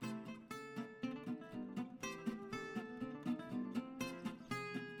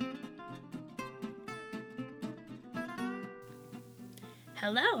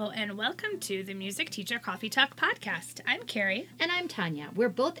Hello, and welcome to the Music Teacher Coffee Talk podcast. I'm Carrie. And I'm Tanya. We're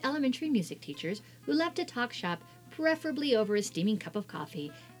both elementary music teachers who love to talk shop, preferably over a steaming cup of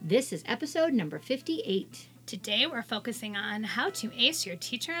coffee. This is episode number 58. Today we're focusing on how to ace your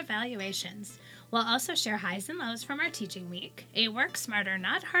teacher evaluations. We'll also share highs and lows from our teaching week, a work smarter,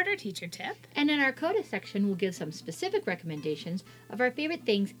 not harder teacher tip. And in our coda section, we'll give some specific recommendations of our favorite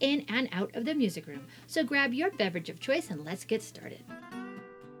things in and out of the music room. So grab your beverage of choice and let's get started.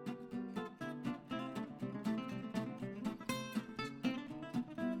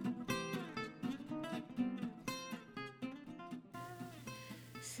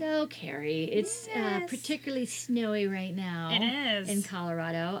 So, Carrie, it's particularly snowy right now. It is. In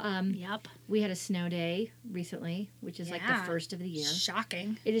Colorado. Yep. We had a snow day recently, which is like the first of the year.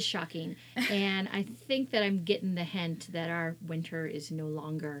 Shocking. It is shocking. And I think that I'm getting the hint that our winter is no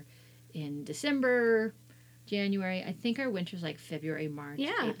longer in December, January. I think our winter's like February, March,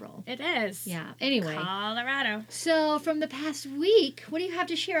 April. It is. Yeah. Anyway. Colorado. So, from the past week, what do you have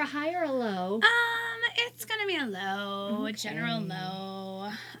to share, a high or a low? It's going to be a low, a general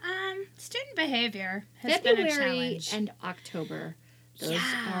low. Student behavior has February been a challenge. and October. Those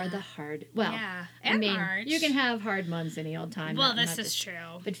are the hard. Well, and March. You can have hard months any old time. Well, this is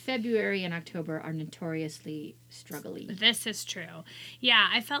true. But February and October are notoriously struggly. This is true. Yeah,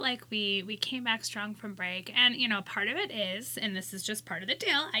 I felt like we came back strong from break. And, part of it is, and this is just part of the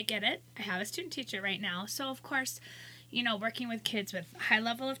deal, I get it. I have a student teacher right now. So, of course, working with kids with high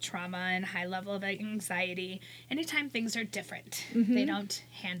level of trauma and high level of anxiety, anytime things are different, they don't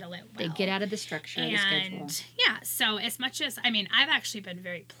handle it well. They get out of the structure of the schedule. Yeah, so as much as, I've actually been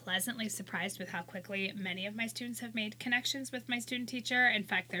very pleasantly surprised with how quickly many of my students have made connections with my student teacher. In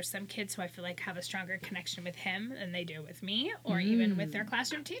fact, there's some kids who I feel like have a stronger connection with him than they do with me, or even with their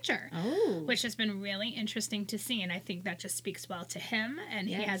classroom teacher, which has been really interesting to see. And I think that just speaks well to him, and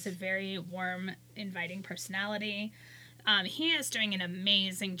he has a very warm, inviting personality. He is doing an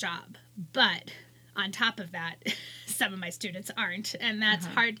amazing job, but on top of that, some of my students aren't, and that's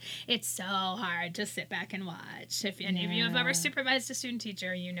hard. It's so hard to sit back and watch. If any of you have ever supervised a student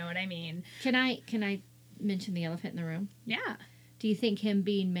teacher, you know what I mean. Can I mention the elephant in the room? Yeah. Do you think him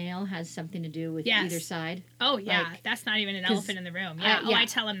being male has something to do with either side? Oh, yeah. That's not even an elephant in the room. Yeah. I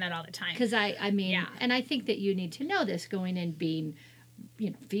tell him that all the time. Because and I think that you need to know this going in being,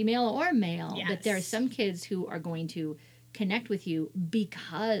 female or male, that there are some kids who are going to connect with you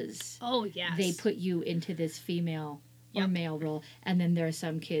because they put you into this female or male role, and then there are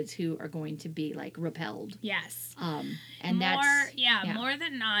some kids who are going to be like repelled. Yes. And more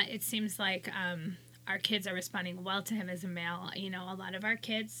than not, it seems like our kids are responding well to him as a male. A lot of our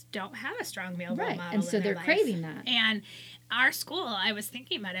kids don't have a strong male role model, and so they're craving that. And our school, I was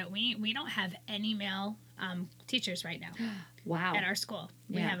thinking about it, we don't have any male teachers right now. Wow. At our school.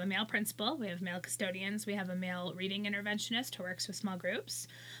 We have a male principal, we have male custodians, we have a male reading interventionist who works with small groups,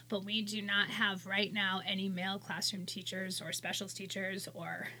 but we do not have right now any male classroom teachers or specials teachers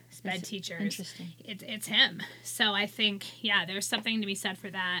or SPED teachers. Interesting. It's him. So I think, there's something to be said for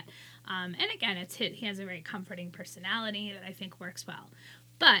that. And again, he has a very comforting personality that I think works well.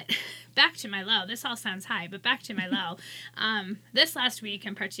 But back to my low. This all sounds high, but back to my low. This last week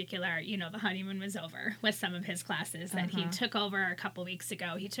in particular, the honeymoon was over with some of his classes that he took over a couple weeks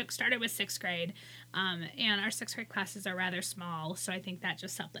ago. He started with 6th grade, and our 6th grade classes are rather small, so I think that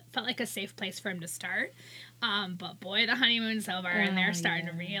just felt like a safe place for him to start. But boy, the honeymoon's over, and they're starting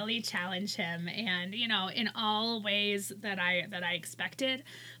to really challenge him, and in all ways that I expected.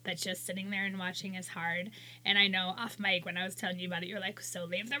 But just sitting there and watching is hard. And I know off mic when I was telling you about it, you're like, so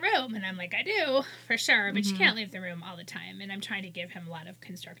leave the room, and I'm like, I do for sure, but you can't leave the room all the time. And I'm trying to give him a lot of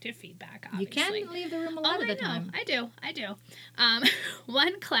constructive feedback. Obviously. You can leave the room a lot of the time. I do.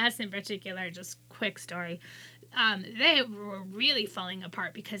 One class in particular, just quick story. They were really falling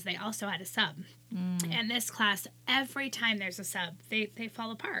apart because they also had a sub. And this class, every time there's a sub, they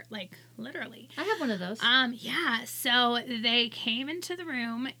fall apart, like literally. I have one of those. So they came into the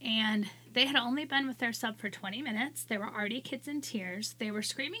room and they had only been with their sub for 20 minutes. There were already kids in tears. They were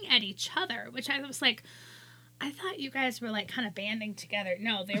screaming at each other, which I was like, I thought you guys were like kind of banding together.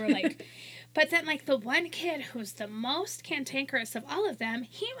 No, they were like, but then like the one kid who's the most cantankerous of all of them,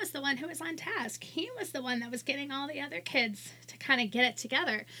 he was the one who was on task. He was the one that was getting all the other kids to kind of get it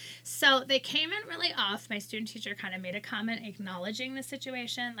together. So they came in really off. My student teacher kind of made a comment acknowledging the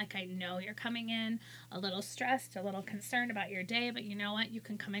situation. Like, I know you're coming in a little stressed, a little concerned about your day, but you know what? You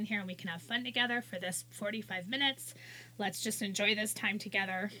can come in here and we can have fun together for this 45 minutes. Let's just enjoy this time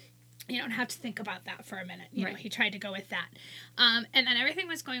together. you don't have to think about that for a minute. You know, he tried to go with that. And then everything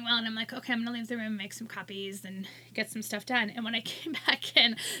was going well, and I'm like, okay, I'm going to leave the room, make some copies, and get some stuff done. And when I came back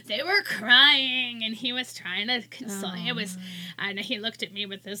in, they were crying, and he was trying to console. It was, and he looked at me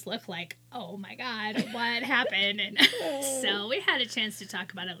with this look like, oh my God, what happened? And so we had a chance to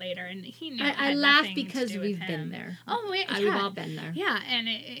talk about it later, and he knew I laugh because we've been there. Oh, we've all been there. Yeah, and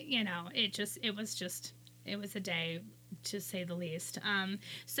it was a day, to say the least.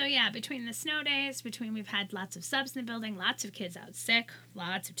 So yeah, between the snow days, we've had lots of subs in the building, lots of kids out sick,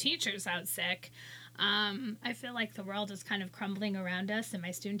 lots of teachers out sick. I feel like the world is kind of crumbling around us, and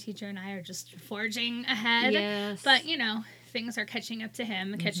my student teacher and I are just forging ahead. Yes. But, things are catching up to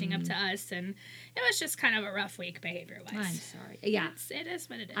him, catching up to us, and it was just kind of a rough week behavior-wise. I'm sorry. Yeah. It is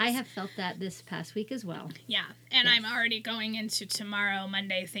what it is. I have felt that this past week as well. Yeah, and I'm already going into tomorrow,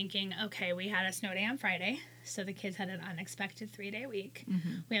 Monday, thinking, okay, we had a snow day on Friday, so the kids had an unexpected 3-day week.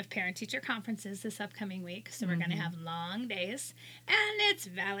 We have parent-teacher conferences this upcoming week, so we're going to have long days, and it's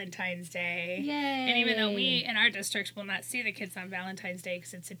Valentine's Day. Yay! And even though we, in our district, will not see the kids on Valentine's Day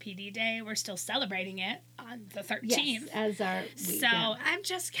because it's a PD day, we're still celebrating it on the 13th. Yes, as our week, so I'm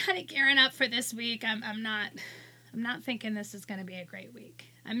just kind of gearing up for this week. I'm not thinking this is going to be a great week.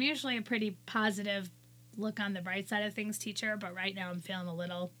 I'm usually a pretty positive, look on the bright side of things teacher, but right now I'm feeling a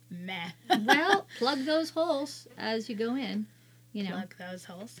little meh. Well, plug those holes as you go in. Plug those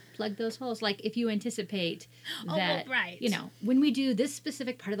holes. Plug those holes. Like if you anticipate that, right. When we do this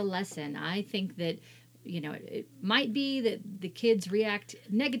specific part of the lesson, I think that, it might be that the kids react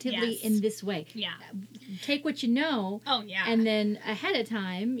negatively in this way. Yeah. Take what you know. Oh, yeah. And then ahead of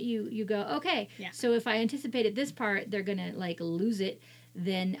time, you go, okay, so if I anticipated this part, they're going to lose it.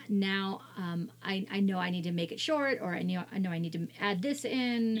 Then now I know I need to make it short, or I know I need to add this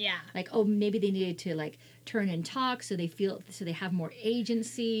in. Yeah. Maybe they needed to turn and talk so they have more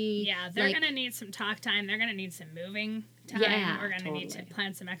agency. Yeah, they're going to need some talk time. They're going to need some moving time. Yeah, we're going to need to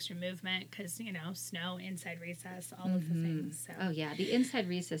plan some extra movement because, snow, inside recess, all of the things. So. Oh, yeah. The inside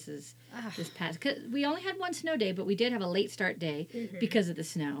recesses this past... Cause we only had one snow day, but we did have a late start day because of the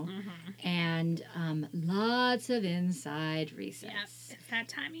snow. And lots of inside recess. Yep, it's that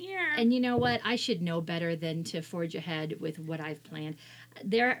time of year. And you know what? I should know better than to forge ahead with what I've planned.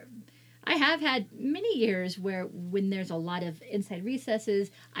 I have had many years where when there's a lot of inside recesses,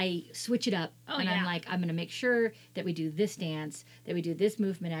 I switch it up. I'm like, I'm going to make sure that we do this dance, that we do this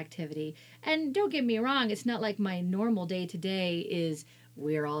movement activity. And don't get me wrong, it's not like my normal day-to-day is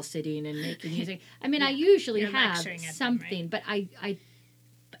we're all sitting and making music. I mean, I usually have something, but I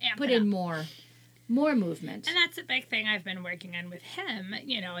put in more movement. And that's a big thing I've been working on with him,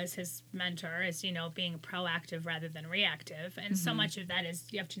 as his mentor, is, being proactive rather than reactive. And so much of that is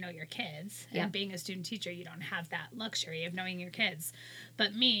you have to know your kids. Yeah. And being a student teacher, you don't have that luxury of knowing your kids.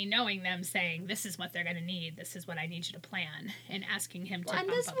 But me knowing them, saying, this is what they're going to need, this is what I need you to plan, and asking him to and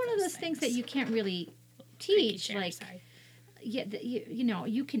that's one of those things that you can't really teach. You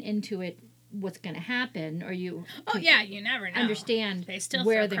can intuit what's going to happen, or you you never know. Understand they still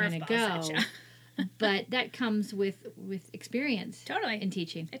where they're going to go. But that comes with experience. Totally. In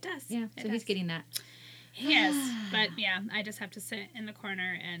teaching. It does. Yeah, so he's getting that. Yes, but I just have to sit in the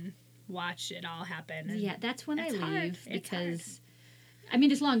corner and watch it all happen. Yeah, that's when I leave because,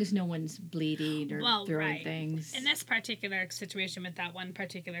 as long as no one's bleeding or throwing things. In this particular situation with that one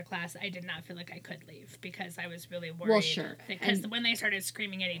particular class, I did not feel like I could leave because I was really worried. Well, sure. Because when they started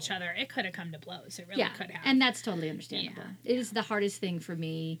screaming at each other, it could have come to blows. It really could have. And that's totally understandable. Yeah. It is the hardest thing for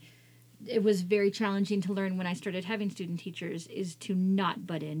me. It was very challenging to learn when I started having student teachers is to not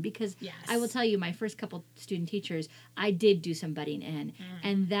butt in because I will tell you my first couple student teachers, I did do some butting in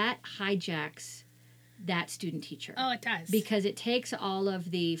and that hijacks that student teacher. Oh, it does. Because it takes all of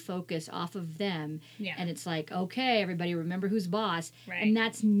the focus off of them and it's like, okay, everybody remember who's boss. Right. And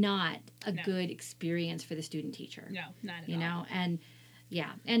that's not a good experience for the student teacher. No, not at all. And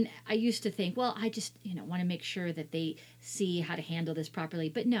and I used to think, well, I just, want to make sure that they see how to handle this properly.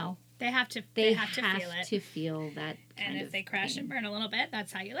 But no. They have to feel it. To feel that and if they crash and burn a little bit,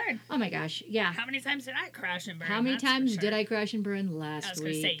 that's how you learn. Oh my gosh, yeah. How many times did I crash and burn? How many times did I crash and burn last week? I was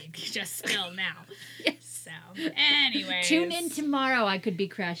going to say, you could just spill now. Yes. So, anyways. Tune in tomorrow. I could be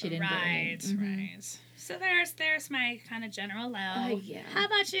crashing and burning. Right. So there's my kind of general low. Oh, yeah. How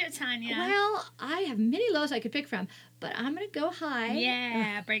about you, Tanya? Well, I have many lows I could pick from, but I'm going to go high.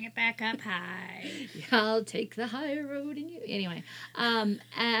 Yeah, bring it back up high. I'll take the high road and you... Anyway,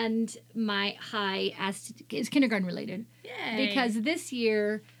 and my high is kindergarten related. Yay. Because this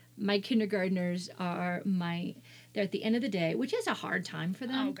year, my kindergartners they're at the end of the day, which is a hard time for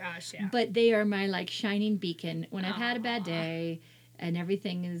them. Oh, gosh, yeah. But they are my, shining beacon. When I've had a bad day... and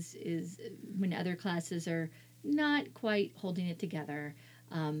everything is when other classes are not quite holding it together.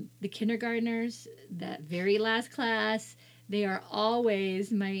 The kindergartners, that very last class, they are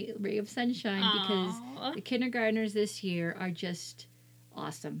always my ray of sunshine. Aww. Because the kindergartners this year are just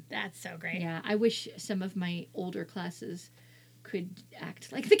awesome. That's so great. Yeah, I wish some of my older classes could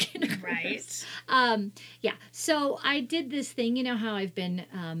act like the kindergartners. Right. Yeah, so I did this thing. You know how I've been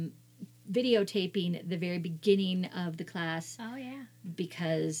videotaping the very beginning of the class. Oh, yeah.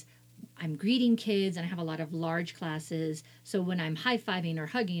 Because I'm greeting kids and I have a lot of large classes. So when I'm high-fiving or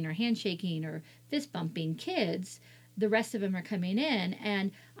hugging or handshaking or fist bumping kids, the rest of them are coming in.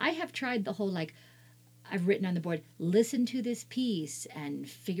 And I have tried the whole, I've written on the board, listen to this piece and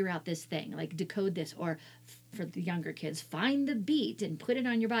figure out this thing, decode this. Or for the younger kids, find the beat and put it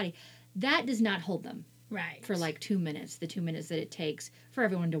on your body. That does not hold them. Right. For 2 minutes, the 2 minutes that it takes for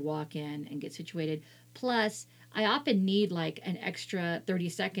everyone to walk in and get situated. Plus, I often need an extra 30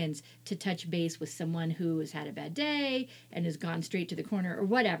 seconds to touch base with someone who has had a bad day and has gone straight to the corner or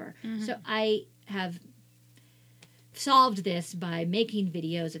whatever. Mm-hmm. So I have solved this by making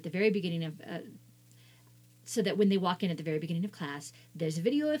videos at the very beginning of, so that when they walk in at the very beginning of class, there's a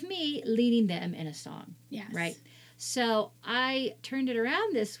video of me leading them in a song. Yes. Right? So I turned it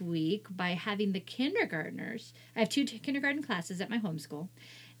around this week by having the kindergartners. I have 2 kindergarten classes at my homeschool.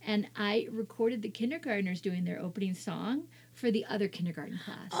 And I recorded the kindergartners doing their opening song for the other kindergarten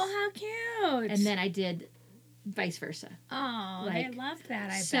class. Oh, how cute. And then I did vice versa. Oh, they loved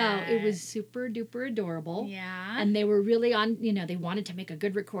that, I bet. So it was super duper adorable. Yeah. And they were really on, they wanted to make a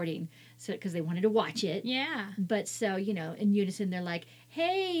good recording because they wanted to watch it. Yeah. But so, in unison, they're like,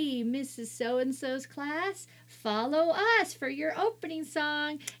 hey, Mrs. So-and-so's class, follow us for your opening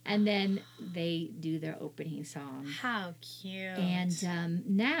song. And then they do their opening song. How cute. And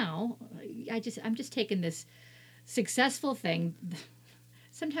now I'm just taking this successful thing.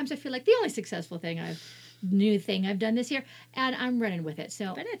 Sometimes I feel like the only successful new thing I've done this year, and I'm running with it.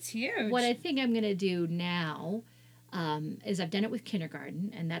 So, but it's huge. What I think I'm going to do now is I've done it with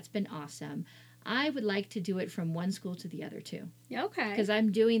kindergarten, and that's been awesome. I would like to do it from one school to the other too. Okay. Because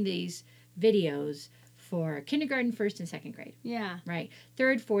I'm doing these videos for kindergarten, 1st and 2nd grade. Yeah. Right.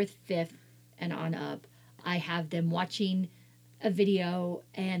 3rd, 4th, 5th, and on up. I have them watching a video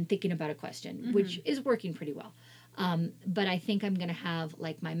and thinking about a question, mm-hmm. which is working pretty well. But I think I'm going to have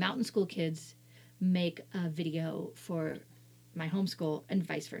my mountain school kids make a video for my homeschool and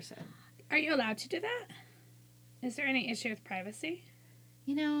vice versa. Are you allowed to do that? Is there any issue with privacy?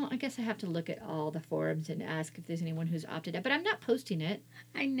 I guess I have to look at all the forums and ask if there's anyone who's opted out. But I'm not posting it.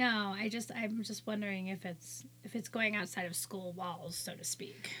 I know. I'm just wondering if it's going outside of school walls, so to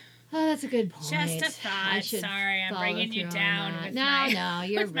speak. Oh, that's a good point. Just a thought. Sorry, I'm bringing you down with my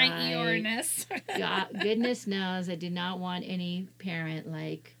you're with right. my Eeyoreness. God, goodness knows I do not want any parent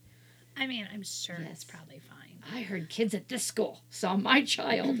I mean, I'm sure it's probably fine. I heard kids at this school saw my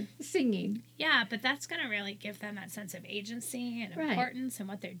child singing. Yeah, but that's going to really give them that sense of agency and importance in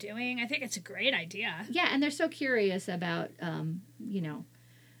what they're doing. I think it's a great idea. Yeah, and they're so curious about, some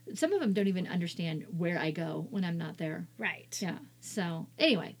of them don't even understand where I go when I'm not there. Right. Yeah. So,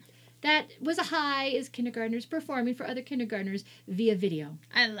 anyway, that was a high as kindergartners performing for other kindergartners via video.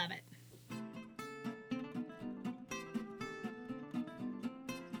 I love it.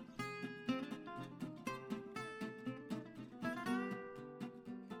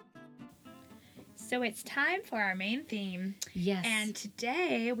 So it's time for our main theme. Yes. And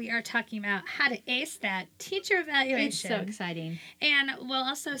today we are talking about how to ace that teacher evaluation. It's so exciting. And we'll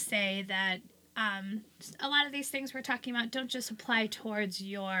also say that a lot of these things we're talking about don't just apply towards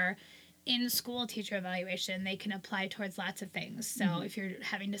your in-school teacher evaluation. They can apply towards lots of things. So if you're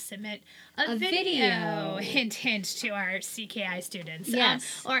having to submit a video, hint, to our CKI students,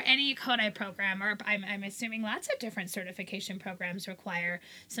 yes, or any Kodai program, or I'm assuming lots of different certification programs require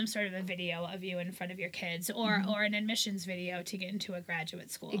some sort of a video of you in front of your kids, or an admissions video to get into a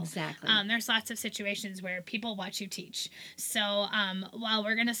graduate school. Exactly. There's lots of situations where people watch you teach. So while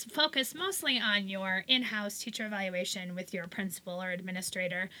we're going to focus mostly on your in-house teacher evaluation with your principal or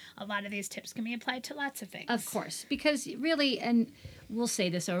administrator, a lot of these tips can be applied to lots of things. Of course, because really, and we'll say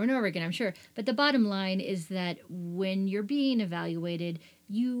this over and over again, I'm sure, but the bottom line is that when you're being evaluated,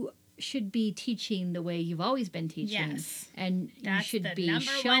 you should be teaching the way you've always been teaching. Yes. And that's you should be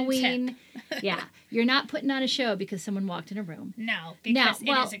showing. Yeah. You're not putting on a show because someone walked in a room. No, because it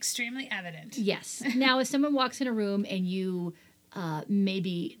is extremely evident. Yes. Now, if someone walks in a room and you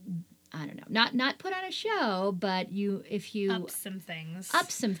maybe I don't know, not put on a show, but if you up some things,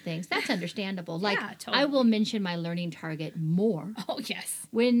 that's understandable. Like, yeah, totally. I will mention my learning target more. Oh, yes.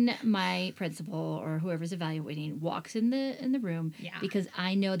 When my principal or whoever's evaluating walks in the room, because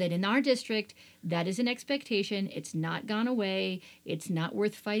I know that in our district, that is an expectation. It's not gone away. It's not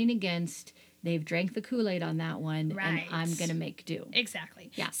worth fighting against. They've drank the Kool-Aid on that one, and I'm going to make do. Exactly.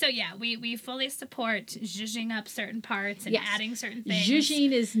 Yeah. So, yeah, we fully support zhuzhing up certain parts and adding certain things.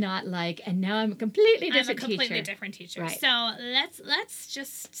 Zhuzhing is not like, and now I'm a completely different teacher. Right. So, let's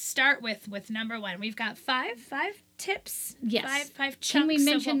just start with number one. We've got five tips. Yes. Five chunks. Can we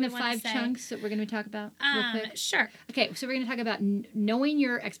mention the 5 chunks that we're going to talk about real quick? Sure. Okay, so we're going to talk about knowing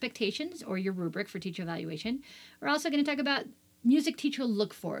your expectations or your rubric for teacher evaluation. We're also going to talk about music teacher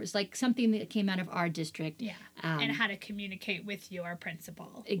look-fors, like something that came out of our district. Yeah, and how to communicate with your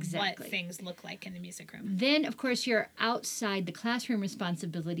principal. Exactly. What things look like in the music room. Then, of course, your outside the classroom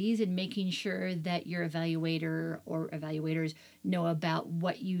responsibilities and making sure that your evaluator or evaluators know about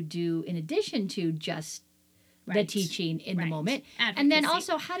what you do in addition to just the teaching in the moment. Advocacy. And then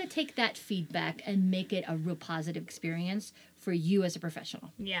also how to take that feedback and make it a real positive experience for you as a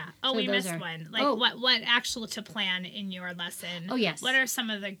professional. Yeah. Oh, so we missed one. Like what actual to plan in your lesson? Oh, yes. What are some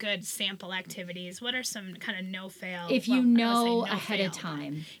of the good sample activities? What are some kind of no-fail? If you know ahead of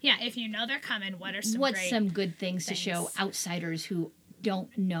time. Yeah, if you know they're coming, what are some good things to show outsiders who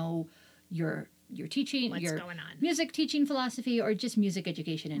don't know your teaching, what's your going on. Music teaching philosophy, or just music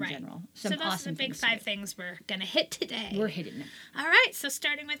education in general. Some so those awesome are the big 5 things we're going to hit today. We're hitting them. All right, so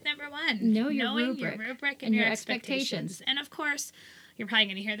starting with number 1. Knowing your rubric and your expectations. And of course, you're probably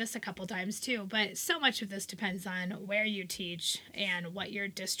going to hear this a couple times too, but so much of this depends on where you teach and what your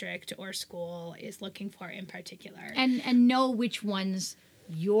district or school is looking for in particular. And know which ones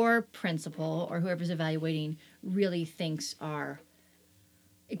your principal or whoever's evaluating really thinks are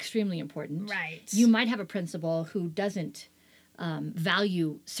extremely important. Right. You might have a principal who doesn't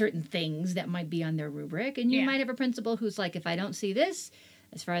value certain things that might be on their rubric, and you might have a principal who's like, if I don't see this,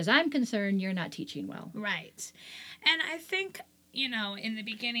 as far as I'm concerned, you're not teaching well. Right. And I think, in the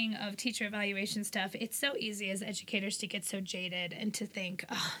beginning of teacher evaluation stuff, it's so easy as educators to get so jaded and to think,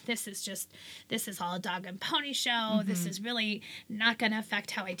 oh, this is all a dog and pony show. Mm-hmm. This is really not going to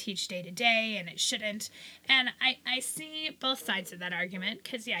affect how I teach day to day, and it shouldn't. And I see both sides of that argument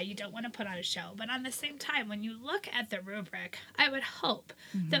because, you don't want to put on a show. But on the same time, when you look at the rubric, I would hope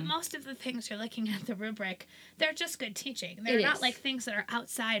that most of the things you're looking at the rubric, they're just good teaching. They're not like things that are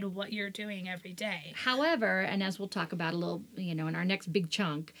outside of what you're doing every day. However, and as we'll talk about a little, in our next big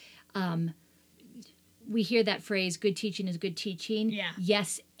chunk, we hear that phrase, good teaching is good teaching. Yeah.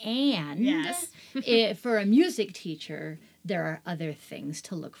 Yes, and for a music teacher, there are other things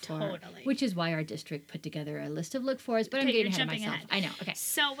to look for. Totally. Which is why our district put together a list of look-fors, but I'm getting ahead of myself. I know, okay.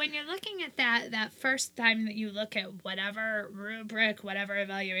 So when you're looking at that first time that you look at whatever rubric, whatever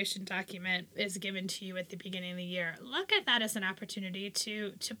evaluation document is given to you at the beginning of the year, look at that as an opportunity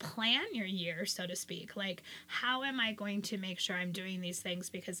to plan your year, so to speak. Like, how am I going to make sure I'm doing these things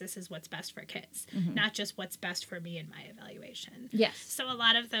because this is what's best for kids, not just what's best for me in my evaluation. Yes. So a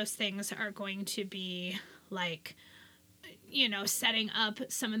lot of those things are going to be like, setting up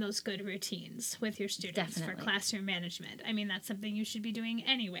some of those good routines with your students for classroom management. I mean, that's something you should be doing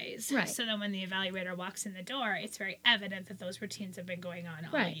anyways. Right. So then when the evaluator walks in the door, it's very evident that those routines have been going on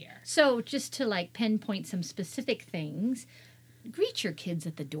all year. So just to pinpoint some specific things, greet your kids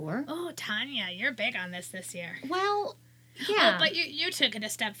at the door. Oh, Tanya, you're big on this year. Well, yeah. Oh, but you took it a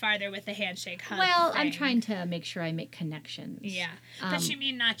step farther with the handshake hug. Well, thing. I'm trying to make sure I make connections. Yeah. But you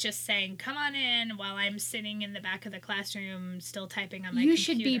mean not just saying, come on in while I'm sitting in the back of the classroom still typing on my computer. You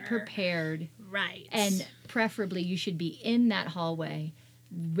should be prepared. Right. And preferably you should be in that hallway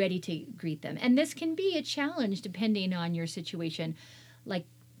ready to greet them. And this can be a challenge depending on your situation. Like,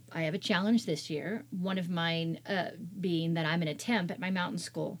 I have a challenge this year, one of mine being that I'm an temp at my mountain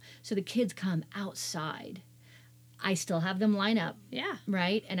school. So the kids come outside. I still have them line up. Yeah.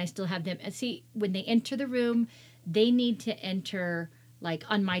 Right? And I still have them. See, when they enter the room, they need to enter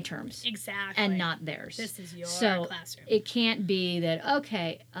on my terms. Exactly. And not theirs. This is your classroom. It can't be that,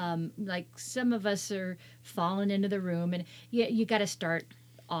 okay, some of us are falling into the room, and you got to start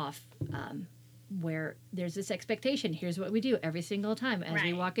off where there's this expectation. Here's what we do every single time. As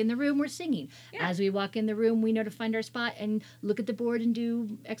we walk in the room, we're singing. Yeah. As we walk in the room, we know to find our spot and look at the board and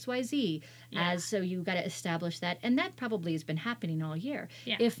do X, Y, Z. Yeah. So you got to establish that. And that probably has been happening all year.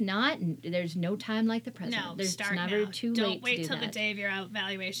 Yeah. If not, there's no time like the present. No, there's start never now. too late Don't wait to do till that. the day of your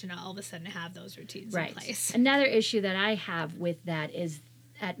evaluation to all of a sudden have those routines in place. Another issue that I have with that is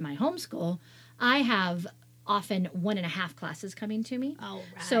at my homeschool, I have often 1.5 classes coming to me. Oh,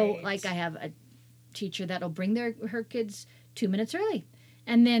 right. So, like, I have a teacher that'll bring her kids 2 minutes early,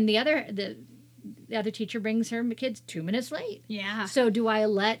 and then the other teacher brings her kids 2 minutes late. Yeah. So do I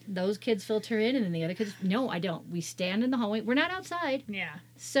let those kids filter in and then the other kids? No, I don't. We stand in the hallway. We're not outside. Yeah.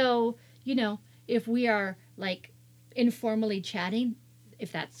 So, if we are like informally chatting,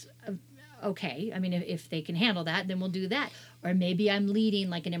 if that's okay, I mean, if they can handle that, then we'll do that. Or maybe I'm leading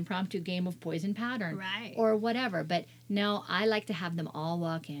like an impromptu game of poison pattern. Right. Or whatever. But no, I like to have them all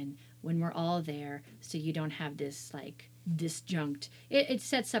walk in when we're all there, so you don't have this like disjunct. It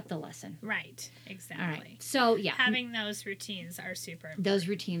sets up the lesson. Right. Exactly. All right. So yeah, having those routines are super important. Those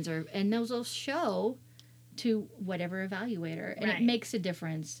routines are, and those will show to whatever evaluator, and it makes a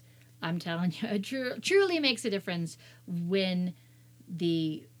difference. I'm telling you, it truly makes a difference when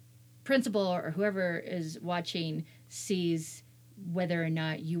the principal or whoever is watching sees whether or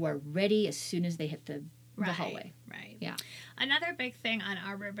not you are ready as soon as they hit the hallway. Right. Yeah. Another big thing on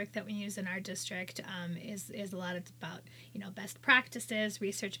our rubric that we use in our district is a lot about best practices,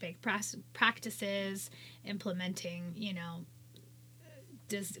 research-based practices, implementing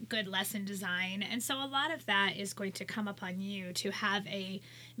good lesson design. And so a lot of that is going to come upon you to have a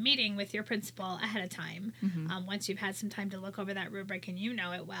meeting with your principal ahead of time. Mm-hmm. Once you've had some time to look over that rubric and you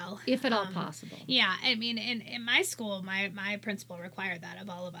know it well. If at all possible. Yeah. I mean, in my school, my principal required that of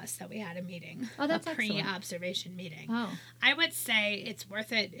all of us, that we had a meeting. Oh, that's a pre-observation meeting. Oh. I would say it's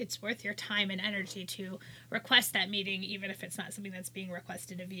worth it. It's worth your time and energy to request that meeting, even if it's not something that's being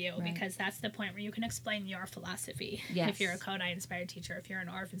requested of you, because that's the point where you can explain your philosophy. Yes. If you're a Kodai-inspired teacher, if you're an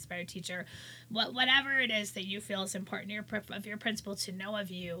ORF-inspired teacher, whatever it is that you feel is important of your principal to know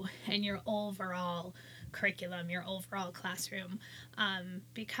of you and your overall curriculum, your overall classroom,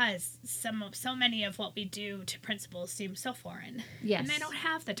 because so many of what we do to principals seems so foreign. Yes. And they don't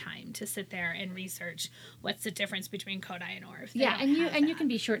have the time to sit there and research what's the difference between Kodai and ORF. You can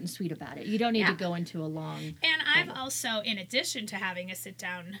be short and sweet about it. You don't need to go into a long... And I've also, in addition to having a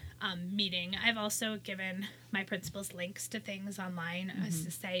sit-down meeting, I've also given my principals links to things online as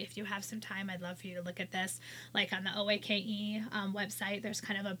to say, if you have some time, I'd love for you to look at this. Like on the OAKE website, there's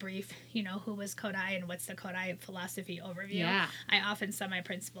kind of a brief, who was Kodai and what's the Kodai philosophy overview. Yeah. I often send my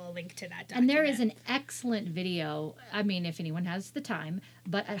principal a link to that document. And there is an excellent video, I mean, if anyone has the time,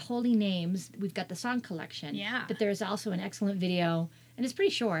 but at Holy Names, we've got the song collection. Yeah. But there's also an excellent video, and it's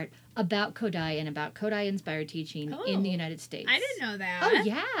pretty short, about Kodai and about Kodai-inspired teaching in the United States. I didn't know that. Oh,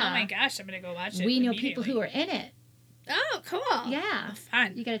 yeah. Oh, my gosh. I'm going to go watch it. We know people who are in it. Oh, cool. Yeah. Oh,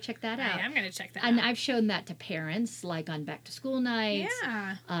 fun. You got to check that out. I'm going to check that out. And I've shown that to parents, like on back-to-school nights.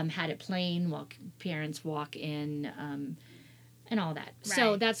 Yeah. Had it playing while parents walk in, and all that. Right.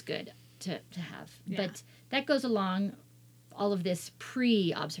 So that's good to have. Yeah. But that goes along, all of this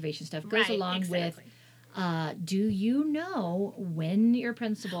pre-observation stuff goes along with, do you know when your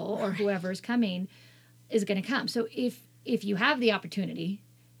principal or whoever's coming is going to come? So if you have the opportunity,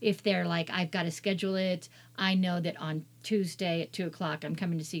 if they're like, I've got to schedule it, I know that on Tuesday at 2:00 I'm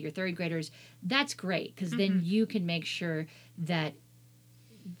coming to see your third graders, that's great, because then you can make sure that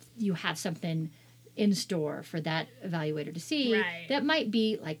you have something in store for that evaluator to see. Right. That might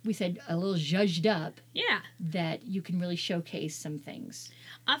be, like we said, a little zhuzhed up. Yeah. That you can really showcase some things.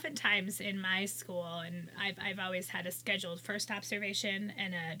 Oftentimes in my school, and I've always had a scheduled first observation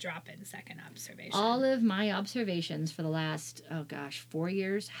and a drop-in second observation. All of my observations for the last 5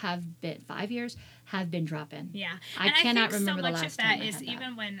 years have been drop-in. Yeah. I cannot remember the last time I had that. So much of that is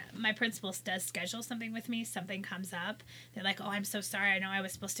even when my principal does schedule something with me, something comes up, they're like, oh, I'm so sorry, I know I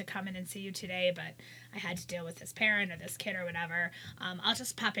was supposed to come in and see you today, but I had to deal with this parent or this kid or whatever. I'll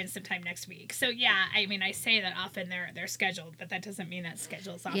just pop in sometime next week. So yeah, I mean, I say that often they're scheduled, but that doesn't mean that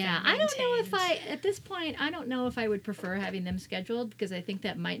schedule's often maintained. I don't know at this point, I don't know if I would prefer having them scheduled, because I think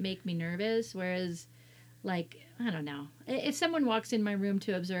that might make me nervous, whereas, like, I don't know. If someone walks in my room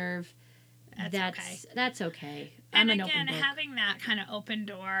to observe, that's okay. And again, having that kind of open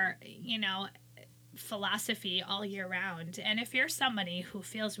door, philosophy all year round. And if you're somebody who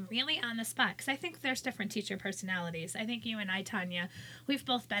feels really on the spot, because I think there's different teacher personalities. I think you and I, Tanya, we've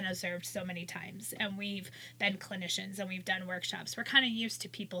both been observed so many times, and we've been clinicians and we've done workshops. We're kind of used to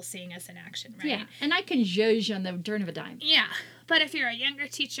people seeing us in action, right? Yeah, and I can judge on the turn of a dime. Yeah, But if you're a younger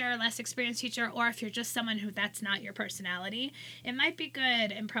teacher, less experienced teacher, or if you're just someone who that's not your personality, it might be good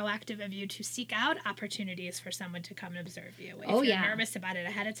and proactive of you to seek out opportunities for someone to come and observe you. If you're nervous about it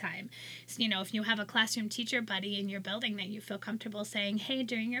ahead of time. So, if you have a classroom teacher buddy in your building that you feel comfortable saying, hey,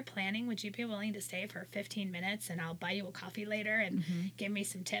 during your planning, would you be willing to stay for 15 minutes and I'll buy you a coffee later and give me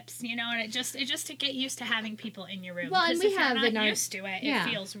some tips, and it just to get used to having people in your room. Well, and we if have you're not used to it, it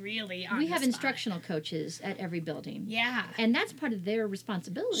feels really on We have the spot. Instructional coaches at every building. Yeah. And that's part of their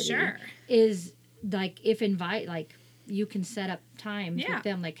responsibility. Sure. Is you can set up times with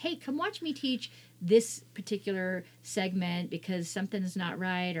them, like, hey, come watch me teach this particular segment because something's not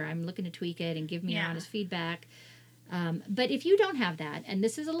right, or I'm looking to tweak it, and give me honest feedback. But if you don't have that, and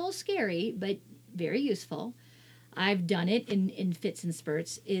this is a little scary, but very useful, I've done it in fits and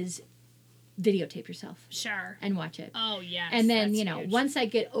spurts, is videotape yourself. Sure. And watch it. Oh, yes. And then, huge. once I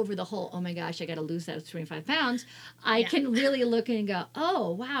get over the whole, oh my gosh, I got to lose that 25 pounds, I can really look and go,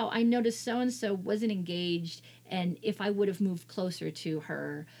 oh, wow, I noticed so-and-so wasn't engaged. And if I would have moved closer to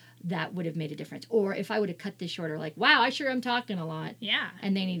her, that would have made a difference. Or if I would have cut this shorter, like, wow, I sure am talking a lot. Yeah.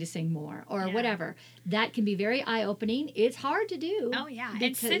 And they need to sing more or whatever. That can be very eye-opening. It's hard to do. Oh, yeah.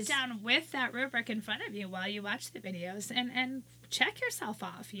 And sit down with that rubric in front of you while you watch the videos and check yourself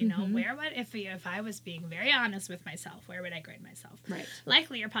off. If I was being very honest with myself, where would I grade myself? Right.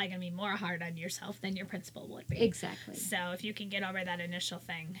 Likely you're probably going to be more hard on yourself than your principal would be. Exactly. So if you can get over that initial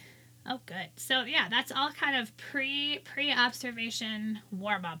thing. Oh, good. So, that's all kind of pre-observation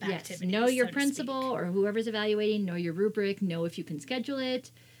warm-up activities. Know your principal or whoever's evaluating, know your rubric, know if you can schedule it,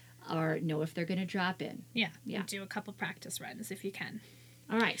 or know if they're going to drop in. Yeah. Do a couple practice runs if you can.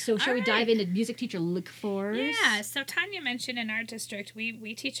 All right, so shall we dive into music teacher look-fors? Yeah, so Tanya mentioned in our district,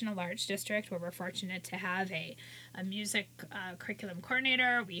 we teach in a large district where we're fortunate to have a music curriculum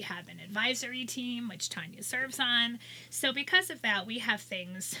coordinator. We have an advisory team, which Tanya serves on. So because of that, we have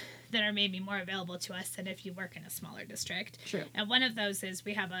things that are maybe more available to us than if you work in a smaller district. True. And one of those is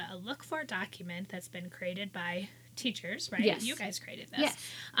we have a look-for document that's been created by teachers, right? Yes. You guys created this. Yes.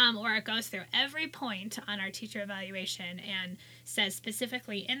 Or it goes through every point on our teacher evaluation and says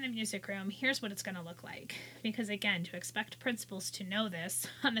specifically in the music room, here's what it's going to look like. Because again, to expect principals to know this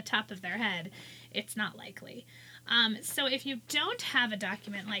on the top of their head, it's not likely. So if you don't have a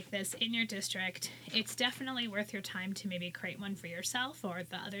document like this in your district, it's definitely worth your time to maybe create one for yourself or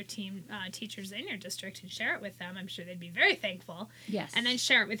the other team teachers in your district and share it with them. I'm sure they'd be very thankful. Yes. And then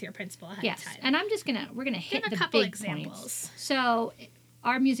share it with your principal ahead of time. And we're gonna hit Give the a couple big examples. Points. So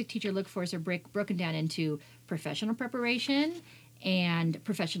our music teacher look-fors are broken down into professional preparation and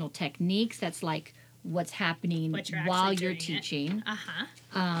professional techniques. That's like what's happening while you're teaching.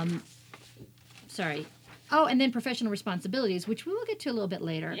 Oh, and then professional responsibilities, which we will get to a little bit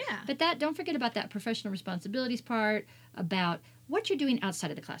later. Yeah. But don't forget about that professional responsibilities part, about what you're doing outside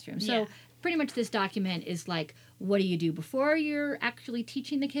of the classroom. So pretty much this document is like, what do you do before you're actually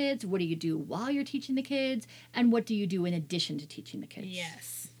teaching the kids? What do you do while you're teaching the kids? And what do you do in addition to teaching the kids?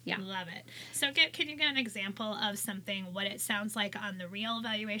 Yes. Yeah. Love it. So can you get an example of something, what it sounds like on the real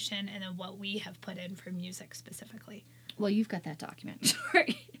evaluation, and then what we have put in for music specifically? Well, you've got that document.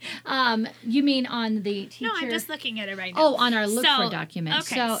 Sorry. You mean on the teacher? No, I'm just looking at it right now. Oh, on our look-for document.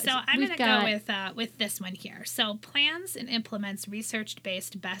 Okay, so I'm going to go with this one here. So plans and implements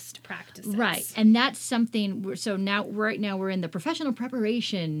research-based best practices. Right, and that's something. Right now we're in the professional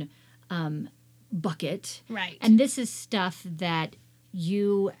preparation bucket. Right. And this is stuff that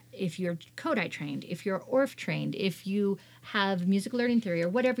if you're Kodály trained, if you're ORF trained, if you have music learning theory or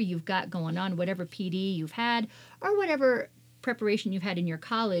whatever you've got going on, whatever PD you've had, or whatever preparation you've had in your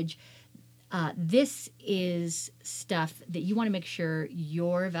college, this is stuff that you want to make sure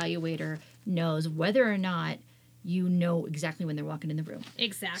your evaluator knows whether or not you know exactly when they're walking in the room.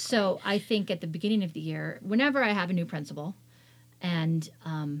 Exactly. So I think at the beginning of the year, whenever I have a new principal, and,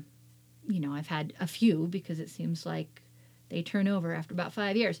 I've had a few because it seems like they turn over after about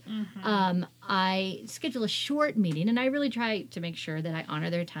 5 years. Mm-hmm. I schedule a short meeting, and I really try to make sure that I honor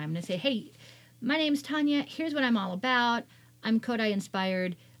their time. And I say, hey, my name's Tanya. Here's what I'm all about. I'm Kodály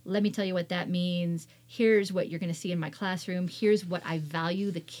inspired. Let me tell you what that means. Here's what you're going to see in my classroom. Here's what I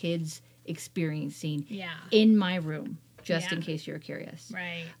value the kids experiencing in my room, just in case you're curious.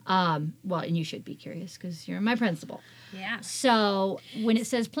 Right. And you should be curious because you're my principal. Yeah. So when it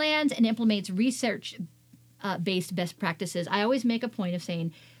says plans and implements research-based best practices, I always make a point of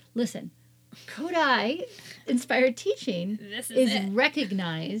saying, listen, Kodály inspired teaching is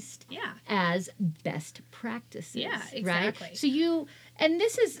recognized as best practices. Yeah, exactly. Right? So and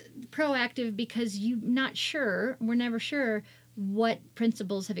this is proactive because we're never sure what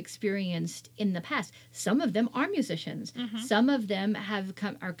principals have experienced in the past. Some of them are musicians. Mm-hmm. Some of them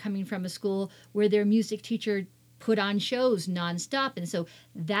are coming from a school where their music teacher put on shows nonstop, and so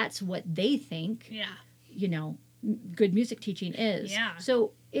that's what they think. Yeah. You know, good music teaching is. Yeah.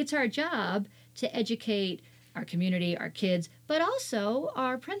 So it's our job to educate our community, our kids, but also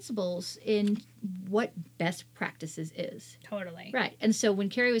our principals in what best practices is. Totally. Right. And so when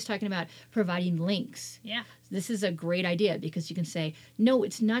Carrie was talking about providing links, yeah, this is a great idea because you can say, no,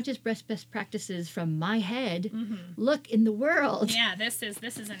 it's not just best practices from my head. Mm-hmm. Look in the world. Yeah, this is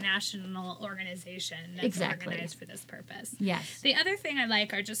a national organization that's organized for this purpose. Yes. The other thing I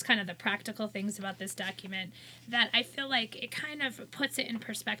like are just kind of the practical things about this document that I feel like it kind of puts it in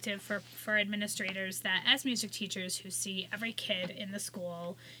perspective for administrators that as music teachers who see every kid in the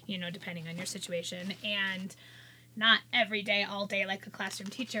school, you know, depending on your situation, and not every day, all day, like a classroom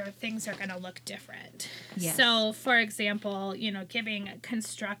teacher, things are going to look different. Yes. So, for example, you know, giving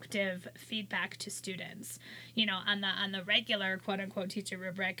constructive feedback to students, you know, on the regular quote unquote teacher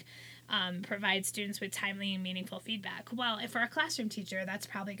rubric, provide students with timely and meaningful feedback. Well, if we're a classroom teacher, that's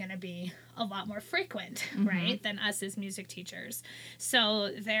probably going to be a lot more frequent, mm-hmm. right, than us as music teachers.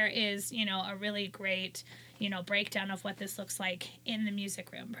 So there is, you know, a really great, you know, breakdown of what this looks like in the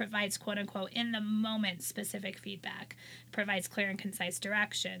music room, provides quote unquote in the moment specific feedback, provides clear and concise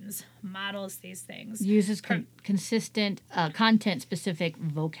directions, models these things. Uses consistent content specific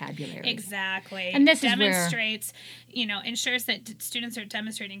vocabulary. Exactly. And this demonstrates, you know, ensures that students are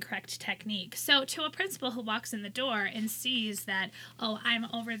demonstrating correct technique. So to a principal who walks in the door and sees that, oh, I'm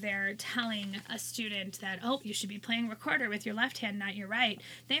over there telling a student that, oh, you should be playing recorder with your left hand, not your right,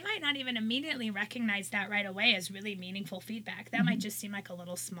 they might not even immediately recognize that right away as really meaningful feedback. That mm-hmm. might just seem like a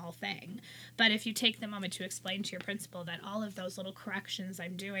little small thing. But if you take the moment to explain to your principal that all of those little corrections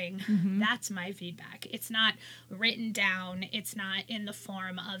I'm doing, mm-hmm. that's my feedback. It's not written down. It's not in the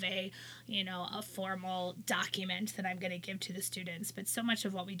form of a, you know, a formal document that I'm going to give to the students. But so much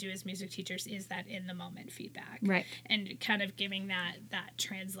of what we do as music teachers is that in the moment feedback. Right. And kind of giving that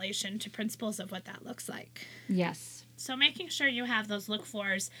translation to principals of what that looks like. Yes. So making sure you have those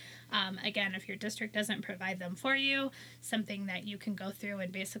look-fors, again, if your district doesn't provide them for you, something that you can go through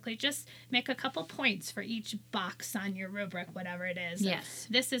and basically just make a couple points for each box on your rubric, whatever it is. Yes.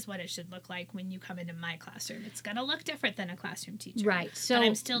 This is what it should look like when you come into my classroom. It's going to look different than a classroom teacher. Right. So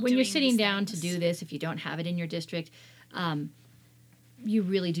when you're sitting down to do this, if you don't have it in your district, you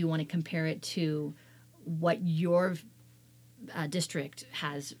really do want to compare it to what your district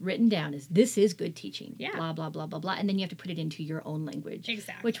has written down as this is good teaching, blah, blah, blah, blah, blah. And then you have to put it into your own language.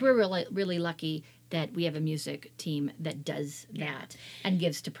 Exactly. Which we're really, really lucky that we have a music team that does that and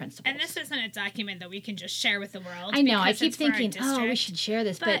gives to principals. And this isn't a document that we can just share with the world. I know. I keep thinking, we should share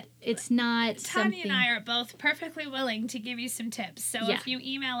this, but it's not Tanya and I are both perfectly willing to give you some tips. So if you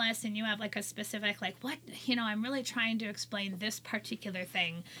email us and you have like a specific, like, what, you know, I'm really trying to explain this particular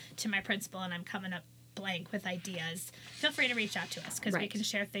thing to my principal and I'm coming up blank with ideas, feel free to reach out to us because we can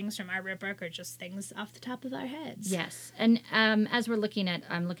share things from our rubric or just things off the top of our heads. Yes. And as I'm looking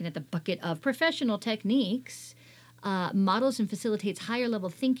at the bucket of professional techniques, models and facilitates higher level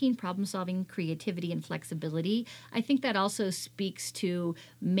thinking, problem solving, creativity, and flexibility. I think that also speaks to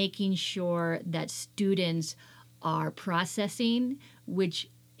making sure that students are processing, which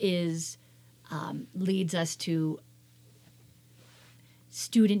is leads us to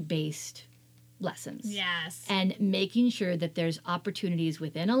student-based lessons. Yes. And making sure that there's opportunities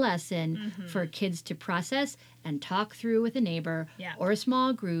within a lesson mm-hmm. for kids to process and talk through with a neighbor or a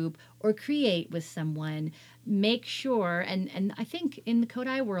small group or create with someone. Make sure, and I think in the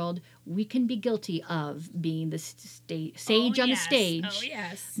Kodály world, we can be guilty of being the sage on the stage. Oh,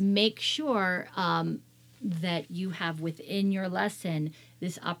 yes. Make sure that you have within your lesson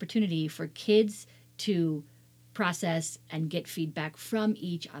this opportunity for kids to process and get feedback from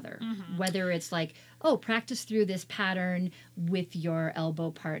each other. Mm-hmm. Whether it's like, oh, practice through this pattern with your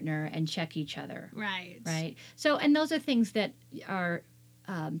elbow partner and check each other. Right. So, and those are things that are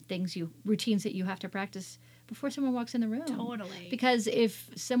routines that you have to practice before someone walks in the room. Totally. Because if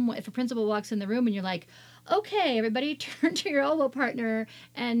a principal walks in the room and you're like, okay, everybody turn to your elbow partner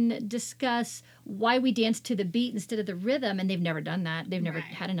and discuss why we dance to the beat instead of the rhythm, and they've never done that. They've never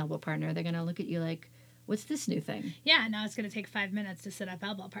had an elbow partner. They're going to look at you like, what's this new thing? Yeah, now it's going to take 5 minutes to set up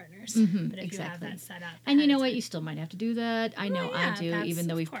elbow partners. Mm-hmm, but if you have that set up. And you know what? You still might have to do that. I know I do, even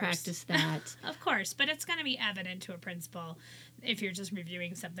though we've practiced that. Of course, but it's going to be evident to a principal if you're just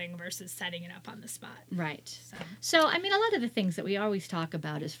reviewing something versus setting it up on the spot. Right. So, I mean, a lot of the things that we always talk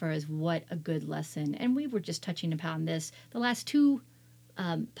about as far as what a good lesson, and we were just touching upon this the last two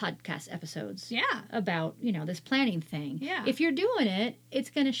podcast episodes. Yeah. About, this planning thing. Yeah. If you're doing it, it's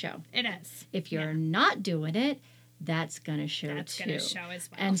going to show. It is. If you're not doing it, that's going to show That's too. going to show as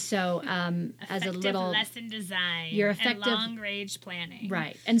well. And so, as a little lesson design, your effective and long range planning,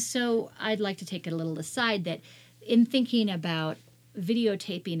 right? And so, I'd like to take it a little aside that in thinking about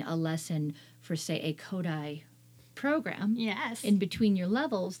videotaping a lesson for, say, a Kodály program, yes, in between your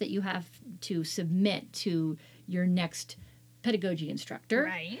levels that you have to submit to your next pedagogy instructor,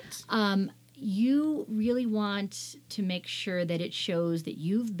 right? You really want to make sure that it shows that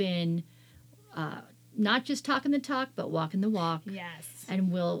you've been not just talking the talk, but walking the walk. Yes.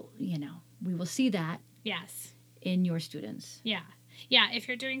 And we will see that. Yes. In your students. Yeah. Yeah, if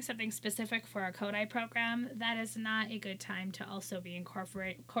you're doing something specific for a Kodály program, that is not a good time to also be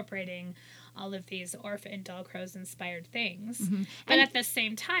incorporating all of these Orff and Dull Crows inspired things. Mm-hmm. But at the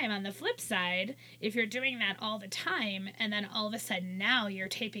same time, on the flip side, if you're doing that all the time, and then all of a sudden now you're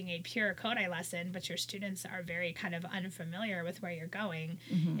taping a pure Kodály lesson, but your students are very kind of unfamiliar with where you're going,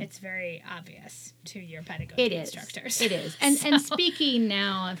 it's very obvious to your pedagogy instructors. It is. And speaking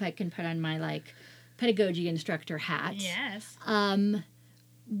now, if I can put on my pedagogy instructor hat. Yes.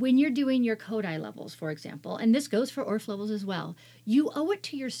 When you're doing your Kodály levels, for example, and this goes for Orff levels as well, you owe it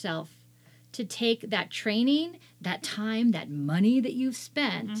to yourself to take that training, that time, that money that you've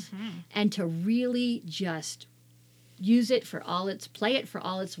spent, and to really just use it for play it for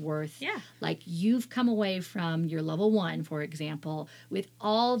all it's worth. Yeah. Like you've come away from your level 1, for example, with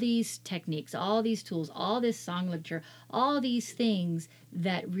all these techniques, all these tools, all this song literature, all these things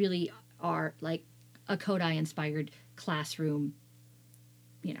that really are like a Kodály inspired classroom,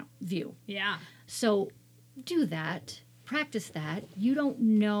 view. Yeah. So do that, practice that. You don't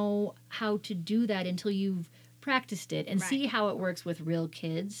know how to do that until you've practiced it and see how it works with real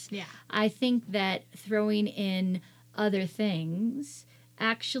kids. Yeah. I think that throwing in other things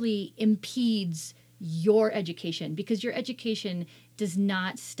actually impedes your education because your education does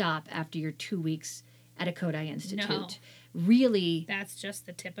not stop after your 2 weeks at a Kodály Institute. No. Really, that's just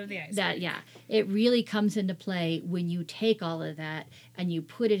the tip of the iceberg. It really comes into play when you take all of that and you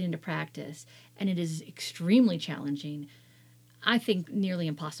put it into practice, and it is extremely challenging. I think nearly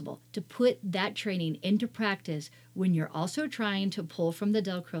impossible to put that training into practice when you're also trying to pull from the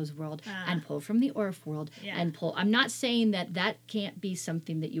Dull Crows world and pull from the Orff world and pull. I'm not saying that can't be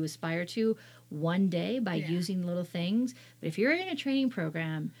something that you aspire one day by using little things, but if you're in a training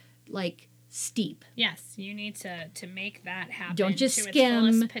program steep. Yes, you need to make that happen. Don't just to skim.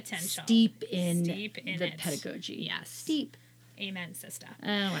 Its fullest potential. Steep in the pedagogy. Yes. Steep. Amen, sister.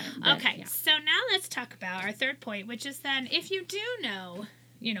 Okay, so now let's talk about our third point, which is then if you do know,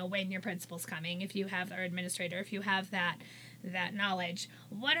 when your principal's coming, if you have our administrator, if you have that knowledge,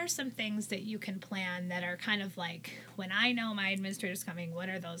 what are some things that you can plan that are kind of like, when I know my administrator's coming, what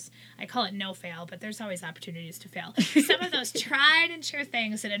are those, I call it no fail, but there's always opportunities to fail. Some of those tried and true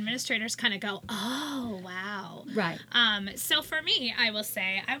things that administrators kind of go, oh, wow. Right. So for me, I will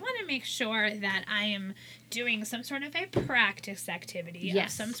say, I want to make sure that I am doing some sort of a practice activity of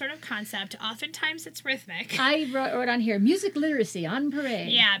some sort of concept. Oftentimes it's rhythmic. I wrote on here, music literacy on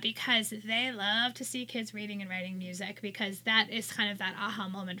parade. Yeah, because they love to see kids reading and writing music because that is kind of that aha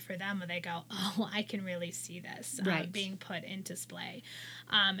moment for them where they go, oh, I can really see this being put into display.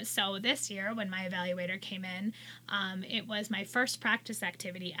 So this year when my evaluator came in, it was my first practice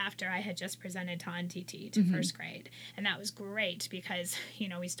activity after I had just presented TON-TT to first grade. And that was great because,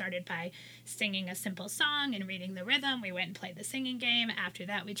 we started by singing a simple song and reading the rhythm. We went and played the singing game. After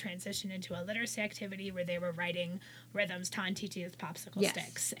that, we transitioned into a literacy activity where they were writing rhythms TON-TT with popsicle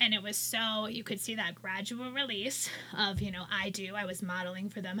sticks. And it was so, you could see that gradual release of, I was modeling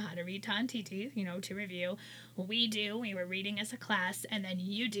for them how to read TON-TT, to review. We were reading as a class, and then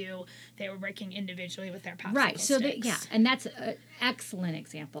they were working individually with their popsicle sticks. And that's an excellent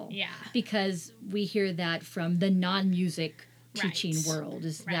example. Yeah. Because we hear that from the non-music teaching world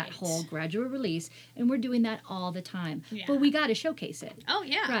is that whole gradual release, and we're doing that all the time. Yeah. But we got to showcase it. Oh,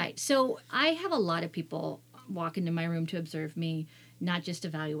 yeah. Right. So I have a lot of people walk into my room to observe me, not just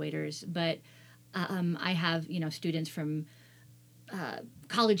evaluators, but I have, students from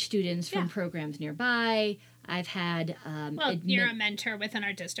college students from programs nearby. I've had... you're a mentor within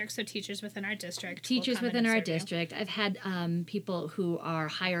our district, so teachers within our district. I've had people who are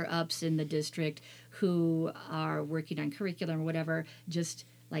higher ups in the district who are working on curriculum or whatever, just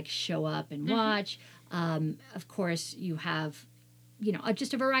show up and watch. Of course, you have,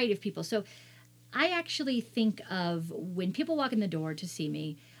 just a variety of people. So I actually think of when people walk in the door to see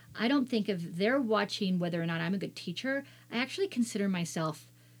me, I don't think of they're watching whether or not I'm a good teacher. I actually consider myself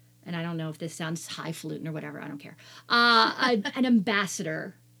and I don't know if this sounds highfalutin or whatever, I don't care, an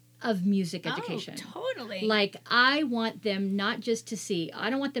ambassador of music education. Oh, totally. Like, I want them not just to see, I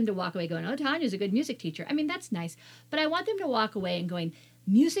don't want them to walk away going, oh, Tanya's a good music teacher. I mean, that's nice. But I want them to walk away and going,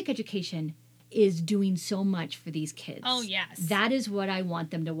 music education is doing so much for these kids. Oh, yes. That is what I want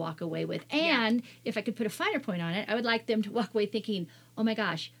them to walk away with. And if I could put a finer point on it, I would like them to walk away thinking, oh my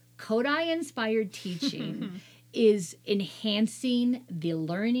gosh, Kodály-inspired teaching is enhancing the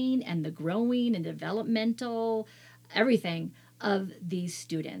learning and the growing and developmental everything of these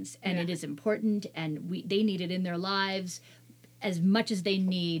students. And it is important, and they need it in their lives as much as they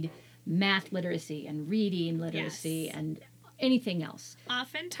need math literacy and reading literacy and anything else.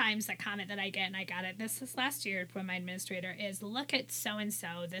 Oftentimes the comment that I get, and I got it this last year from my administrator, is look at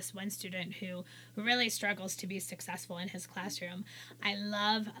so-and-so, this one student who really struggles to be successful in his classroom. I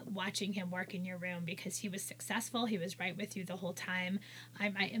love watching him work in your room because he was successful. He was right with you the whole time. I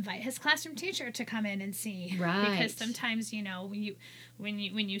might invite his classroom teacher to come in and see. Right. Because sometimes, you know, when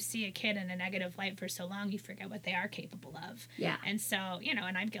you see a kid in a negative light for so long, you forget what they are capable of. Yeah. And so, you know,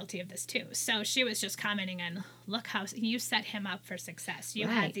 and I'm guilty of this too. So she was just commenting on, look how you set him up for success. You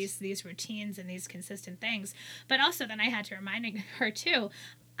had these routines and these consistent things. But also then I had to remind her too,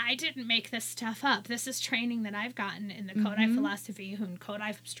 I didn't make this stuff up. This is training that I've gotten in the Kodály philosophy, whom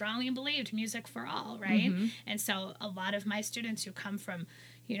Kodály strongly believed music for all, right? And so a lot of my students who come from,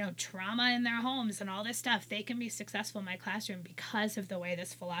 you know, trauma in their homes and all this stuff, they can be successful in my classroom because of the way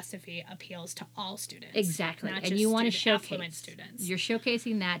this philosophy appeals to all students. Exactly. Not and just you want to showcase affluent students. You're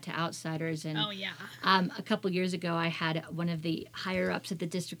showcasing that to outsiders. And a couple years ago, I had one of the higher ups at the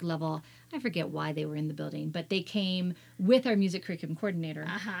district level. I forget why they were in the building, but they came with our music curriculum coordinator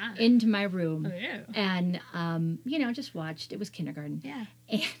into my room and, you know, just watched. It was kindergarten. Yeah.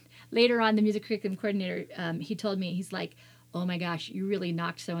 And later on, the music curriculum coordinator, he told me, he's like, oh my gosh, you really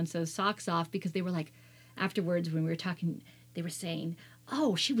knocked so-and-so's socks off, because they were like, afterwards when we were talking, they were saying,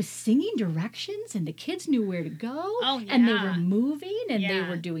 oh, she was singing directions and the kids knew where to go. Oh, yeah. And they were moving and they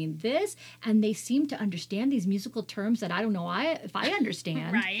were doing this. And they seemed to understand these musical terms that I don't know if I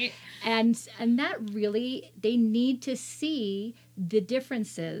understand. Right. And that really, they need to see the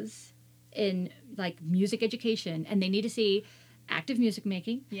differences in like music education, and they need to see active music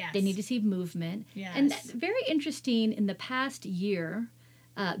making. Yes. They need to see movement. Yes. And that's very interesting. In the past year,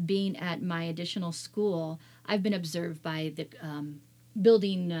 being at my additional school, I've been observed by the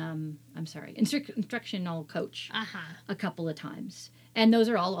instructional coach a couple of times. And those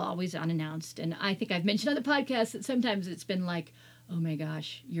are all always unannounced. And I think I've mentioned on the podcast that sometimes it's been like, oh my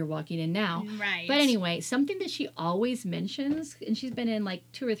gosh, you're walking in now. Right. But anyway, something that she always mentions, and she's been in like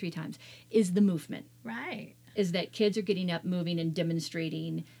 2 or 3 times, is the movement. Right. Is that kids are getting up, moving, and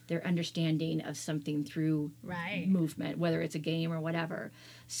demonstrating their understanding of something through movement, whether it's a game or whatever.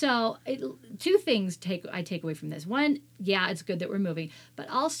 So 2 things I take away from this. One, yeah, it's good that we're moving. But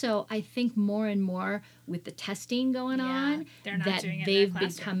also, I think more and more with the testing going on, that they've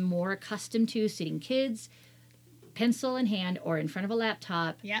become more accustomed to sitting kids, pencil in hand or in front of a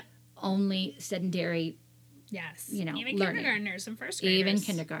laptop, only sedentary. Yes. You know, even learning. kindergartners and first graders. Even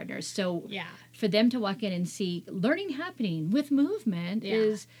kindergartners. So for them to walk in and see learning happening with movement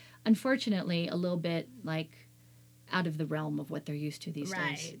is unfortunately a little bit like out of the realm of what they're used to these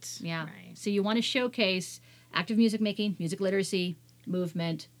days. Yeah. Right. So you want to showcase active music making, music literacy,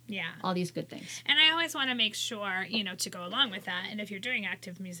 movement, all these good things. And I always want to make sure, you know, to go along with that, and if you're doing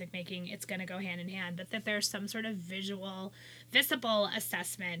active music making, it's going to go hand in hand, but that there's some sort of visible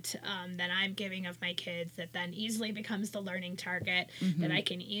assessment that I'm giving of my kids that then easily becomes the learning target that I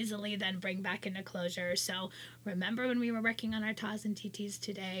can easily then bring back into closure. So remember when we were working on our TAs and TTs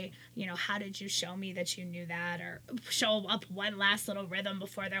today, you know, how did you show me that you knew that? Or show up one last little rhythm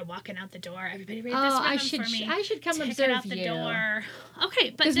before they're walking out the door. Everybody read this rhythm for me. I should come Take observe it out the door. Okay,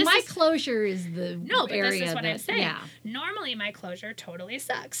 but because my closure is the area this is what I'm saying. Yeah. Normally my closure totally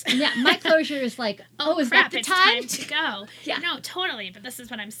sucks. Yeah, my closure is like, is crap, that the it's time to go? Yeah. No, totally. But this is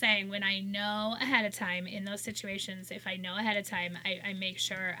what I'm saying. When I know ahead of time in those situations, if I know ahead of time, I make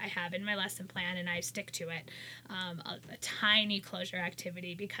sure I have in my lesson plan and I stick to it a tiny closure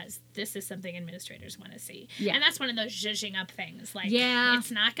activity, because this is something administrators want to see. Yeah. And that's one of those zhuzhing up things. Like,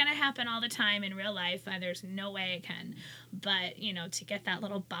 it's not going to happen all the time in real life. There's no way it can. But, you know, to get that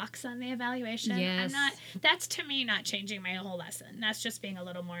little box on the evaluation, that's to me not changing my whole lesson. That's just being a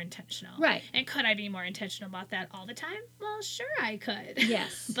little more intentional. Right. And could I be more intentional about that all the time? Well, sure I could.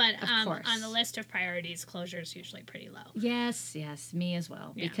 Yes. But on the list of priorities, closure is usually pretty low. Yes, me as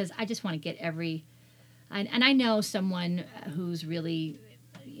well. Yeah. Because I just want to get and I know someone who's really,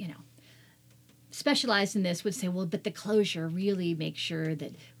 you know, specialized in this would say, well, but the closure really makes sure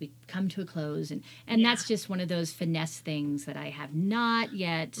that we come to a close. And that's just one of those finesse things that I have not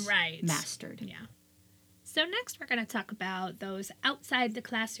yet mastered. Yeah. So next we're going to talk about those outside the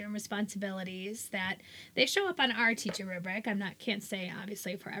classroom responsibilities that they show up on our teacher rubric. Can't say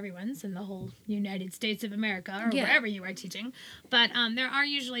obviously for everyone's in the whole United States of America or wherever you are teaching, but there are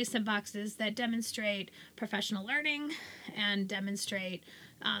usually some boxes that demonstrate professional learning and demonstrate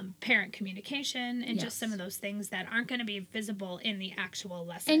parent communication and just some of those things that aren't going to be visible in the actual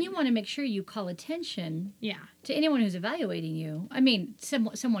lesson. And you want to make sure you call attention to anyone who's evaluating you. I mean,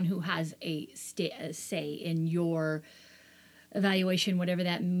 someone who has a say in your evaluation, whatever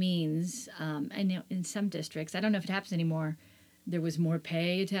that means. I know in some districts, I don't know if it happens anymore, there was more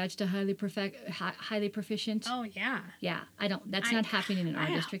pay attached to highly proficient. Oh yeah. Yeah, that's not happening in our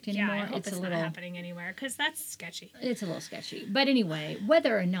district anymore. Yeah, I hope it's not happening anywhere because that's sketchy. It's a little sketchy. But anyway,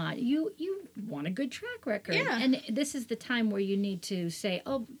 whether or not you want a good track record, and this is the time where you need to say,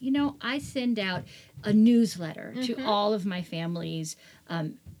 oh, I send out a newsletter to all of my families.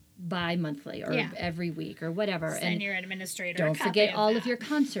 Bi-monthly or every week or whatever. Send your administrator don't forget all of your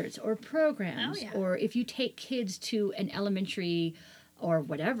concerts or programs. Or if you take kids to an elementary or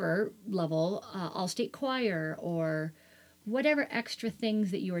whatever level, all-state choir or whatever extra things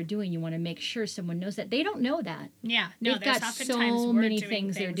that you are doing, you want to make sure someone knows that. They don't know that. Yeah. No, they've got so many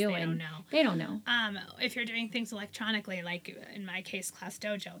things they're doing. They don't know. If you're doing things electronically, like in my case, Class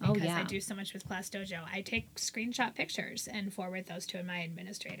Dojo, because I do so much with Class Dojo, I take screenshot pictures and forward those to my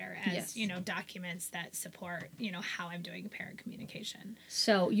administrator as, documents that support, how I'm doing parent communication.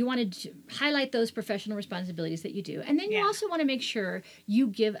 So you wanted to highlight those professional responsibilities that you do. And then you also want to make sure you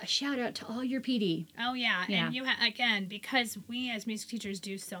give a shout out to all your PD. Oh, yeah. And you again, because we as music teachers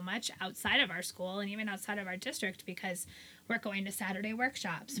do so much outside of our school and even outside of our district, because we're going to Saturday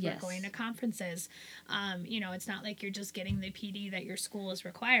workshops, we're going to conferences. It's not like you're just getting the PD that your school is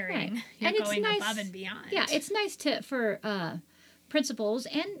requiring. Right. You're and going nice, above and beyond. Yeah, it's nice for principals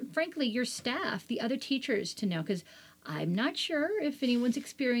and, frankly, your staff, the other teachers to know, because I'm not sure if anyone's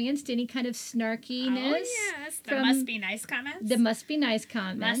experienced any kind of snarkiness. Oh, yes. The must be nice comments. The must be nice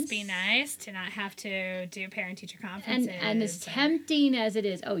comments. Must be nice to not have to do parent-teacher conferences. And as tempting as it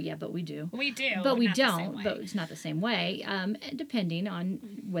is, but we do. We do. But we don't. But it's not the same way, depending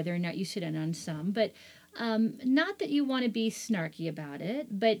on whether or not you sit in on some. But not that you want to be snarky about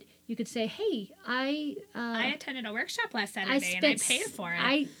it, but you could say, hey, I attended a workshop last Saturday and I paid for it.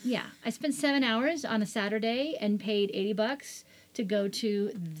 I spent 7 hours on a Saturday and paid $80 to go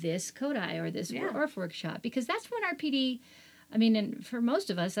to this Kodai or this ORF workshop, because that's when our PD, and for most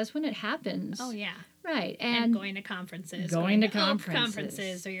of us, that's when it happens. Oh, yeah. Right. And going to conferences. Going to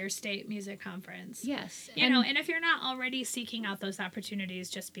conferences or your state music conference. Yes. And if you're not already seeking out those opportunities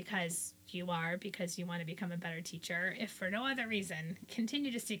just because you want to become a better teacher, if for no other reason,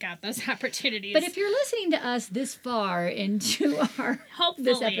 continue to seek out those opportunities. But if you're listening to us this far into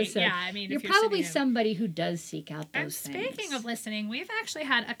this episode, you're probably somebody who does seek out those things. Speaking of listening, we've actually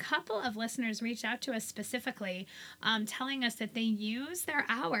had a couple of listeners reach out to us specifically, telling us that they use their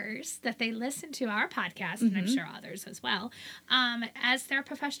hours that they listen to our podcast, and I'm sure others as well, as their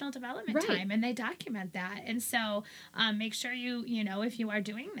professional development time, and they document that. And so make sure if you are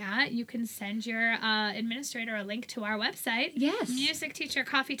doing that, you can send your administrator a link to our website. Yes.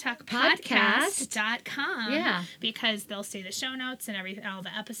 musicteachercoffeetalkpodcast.com. Yeah. Because they'll see the show notes and all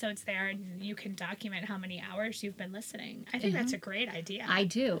the episodes there, and you can document how many hours you've been listening. I think that's a great idea. I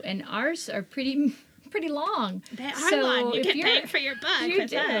do. And ours are pretty long. They are long. You get paid for your buck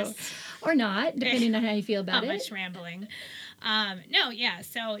with us. Or not, depending on how you feel about it. How much rambling.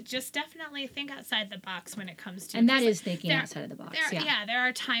 So just definitely think outside the box when it comes to... And that is thinking outside of the box, there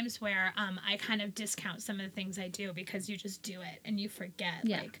are times where I kind of discount some of the things I do because you just do it and you forget.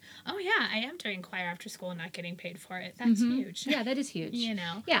 Yeah. I am doing choir after school and not getting paid for it. That's huge. Yeah, that is huge.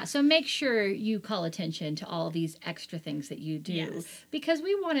 Yeah, so make sure you call attention to all these extra things that you do. Yes. Because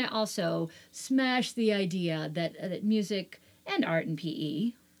we want to also smash the idea that music and art and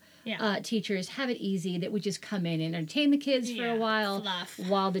PE... teachers have it easy, that we just come in and entertain the kids for a while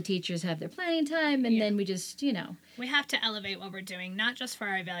while the teachers have their planning time, and then we just, We have to elevate what we're doing, not just for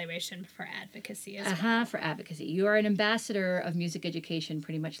our evaluation, but for advocacy as well. For advocacy. You are an ambassador of music education,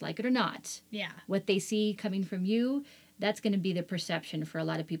 pretty much, like it or not. Yeah. What they see coming from you, that's going to be the perception for a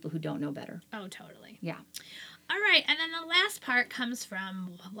lot of people who don't know better. Oh, totally. Yeah. All right, and then the last part comes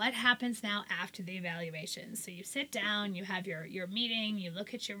from what happens now after the evaluation. So you sit down, you have your meeting, you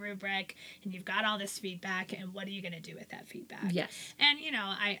look at your rubric, and you've got all this feedback, and what are you going to do with that feedback? Yes. And,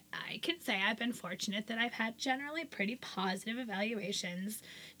 I can say I've been fortunate that I've had generally pretty positive evaluations.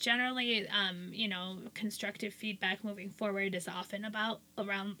 Generally, constructive feedback moving forward is often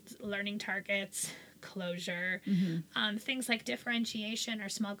around learning targets, closure, things like differentiation or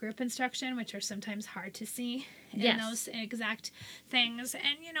small group instruction, which are sometimes hard to see in those exact things.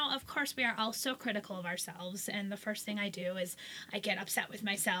 And, of course, we are all so critical of ourselves. And the first thing I do is I get upset with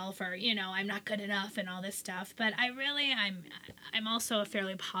myself or, I'm not good enough and all this stuff. But I'm also a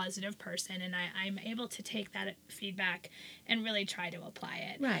fairly positive person, and I'm able to take that feedback and really try to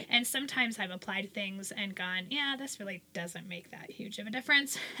apply it. Right. And sometimes I've applied things and gone, yeah, this really doesn't make that huge of a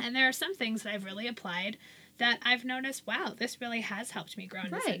difference. And there are some things that I've really applied that I've noticed, wow, this really has helped me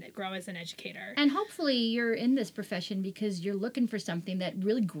grow as an educator. And hopefully you're in this profession because you're looking for something that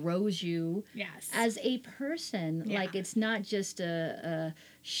really grows you as a person. Yeah. Like it's not just a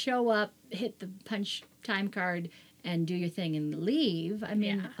show up, hit the punch time card, and do your thing and leave. I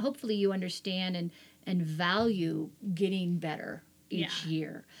mean, hopefully you understand and value getting better each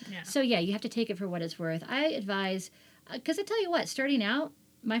year. Yeah. So, you have to take it for what it's worth. I advise, because I tell you what, starting out,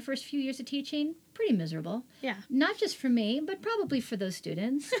 my first few years of teaching, pretty miserable. Yeah. Not just for me, but probably for those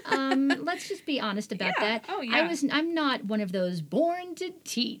students. Let's just be honest about that. Oh, yeah. I'm not one of those born to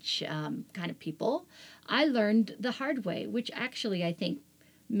teach kind of people. I learned the hard way, which actually I think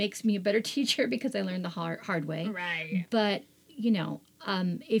makes me a better teacher because I learned the hard way. Right. But,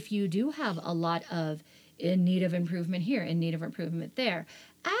 if you do have a lot of in need of improvement here, in need of improvement there,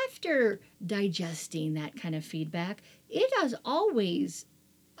 after digesting that kind of feedback, it is always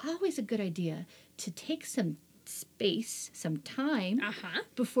a good idea to take some space, some time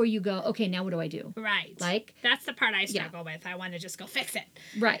before you go, okay, now what do I do? Right. Like, that's the part I struggle with. I want to just go fix it.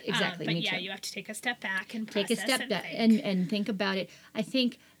 Right, exactly. But you have to take a step back and process and think about it. I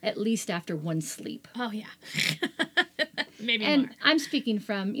think at least after one sleep. Oh, yeah. Maybe and more. I'm speaking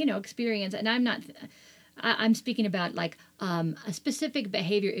from, experience, and I'm speaking about like a specific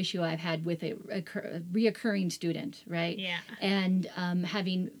behavior issue I've had with a reoccurring student, right? Yeah. And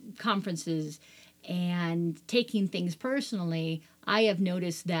having conferences and taking things personally, I have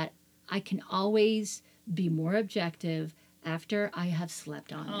noticed that I can always be more objective after I have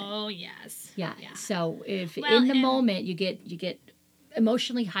slept on it. Oh, yes. Yeah. So if in the moment you get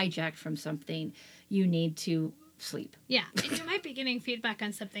emotionally hijacked from something, you need to sleep. Yeah, and you might be getting feedback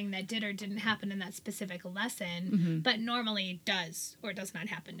on something that did or didn't happen in that specific lesson, but normally does or does not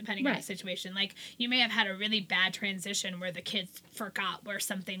happen depending on the situation. Like you may have had a really bad transition where the kids forgot where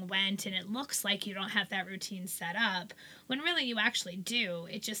something went and it looks like you don't have that routine set up when really you actually do.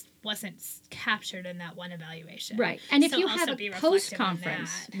 It just wasn't captured in that one evaluation. Right. And if you have a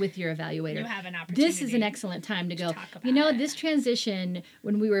post-conference with your evaluator, you have an opportunity. This is an excellent time to go, this transition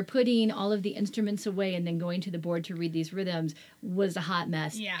when we were putting all of the instruments away and then going to the board to read these rhythms was a hot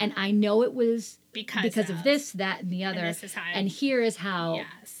mess. Yeah. And I know it was because of this, that, and the other. And here is how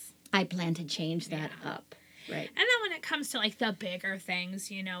I plan to change that up. Right. And then when it comes to like the bigger things,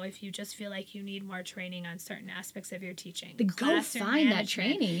 if you just feel like you need more training on certain aspects of your teaching, go find that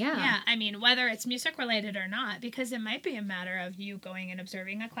training. Yeah. I mean, whether it's music related or not, because it might be a matter of you going and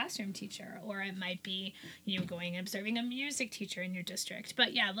observing a classroom teacher, or it might be you going and observing a music teacher in your district.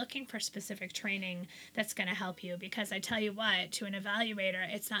 But looking for specific training that's going to help you, because I tell you what, to an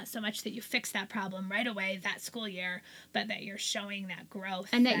evaluator, it's not so much that you fix that problem right away that school year, but that you're showing that growth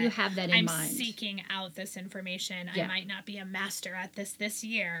and that you have that in mind. I'm seeking out this information. I might not be a master at this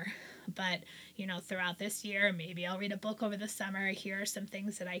year, but throughout this year, maybe I'll read a book over the summer. Here are some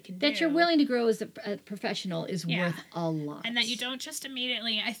things that I can do. That you're willing to grow as a professional is worth a lot. And that you don't just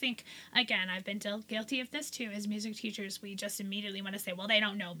immediately, I think, again, I've been guilty of this too, as music teachers, we just immediately want to say, well, they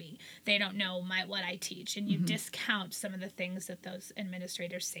don't know me. They don't know what I teach. And you discount some of the things that those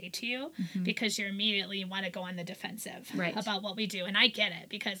administrators say to you because you immediately want to go on the defensive about what we do. And I get it,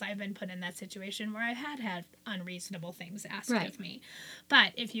 because I've been put in that situation where I had unreasonable things asked of me.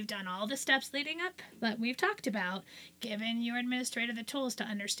 But if you've done all the steps leading up that we've talked about, given your administrator the tools to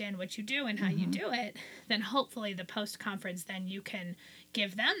understand what you do and how you do it, then hopefully the post-conference, then you can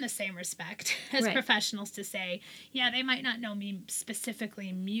give them the same respect as professionals to say, they might not know me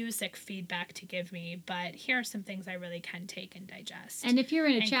specifically music feedback to give me, but here are some things I really can take and digest. And if you're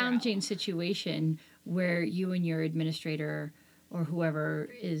in a challenging situation where you and your administrator or whoever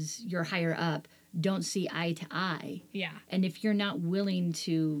is your higher up don't see eye to eye. Yeah. And if you're not willing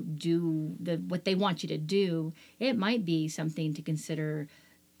to do what they want you to do, it might be something to consider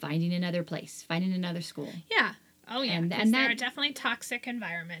finding another place, finding another school. Yeah. Oh, yeah. And there are definitely toxic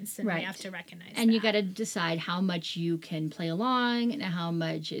environments, and we have to recognize that. And you got to decide how much you can play along and how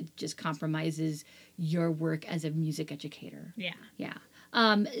much it just compromises your work as a music educator. Yeah. Yeah.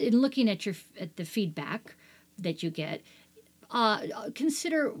 In looking at the feedback that you get,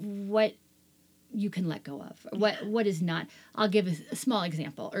 consider what you can let go of, what is not. I'll give a small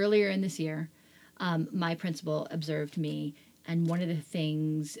example. Earlier in this year, my principal observed me, and one of the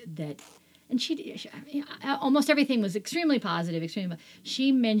things that, and she almost everything was extremely positive,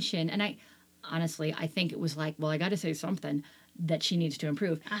 she mentioned, and I think it was like, well, I got to say something that she needs to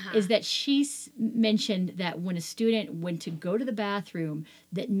improve, is that she mentioned that when a student went to go to the bathroom,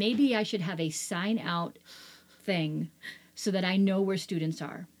 that maybe I should have a sign out thing so that I know where students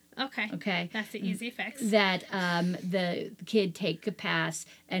are. Okay. That's an easy fix. That the kid take a pass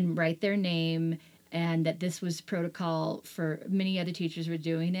and write their name, and that this was protocol for many other teachers were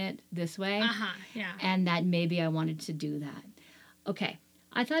doing it this way. Yeah. And that maybe I wanted to do that. Okay.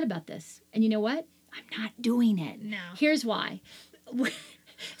 I thought about this. And you know what? I'm not doing it. No. Here's why.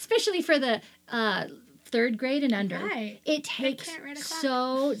 Especially for the third grade and under. Right. It takes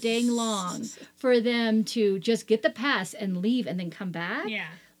so dang long for them to just get the pass and leave and then come back. Yeah.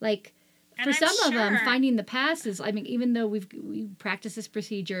 Like, for some of them, finding the passes, I mean, even though we practice this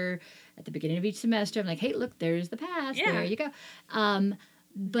procedure at the beginning of each semester, I'm like, hey, look, there's the pass. Yeah. There you go. But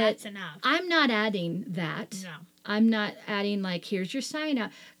that's enough. I'm not adding that. No. I'm not adding, like, here's your sign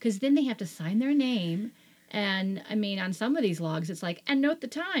out. Because then they have to sign their name. And, I mean, on some of these logs, it's like, and note the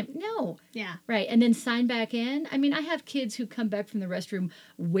time. No. Yeah. Right. And then sign back in. I mean, I have kids who come back from the restroom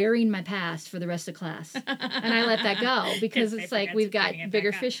wearing my pass for the rest of class. And I let that go because it's like we've got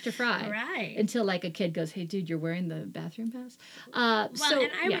bigger fish to fry. Right. Until, like, a kid goes, hey, dude, you're wearing the bathroom pass? And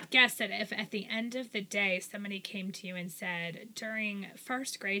I would guess that if at the end of the day somebody came to you and said, during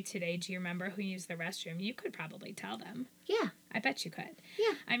first grade today, do you remember who used the restroom? You could probably tell them. Yeah. I bet you could.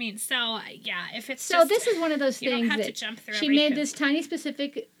 Yeah. I mean, so, yeah, if it's so this is one of those things that jump through she made this tiny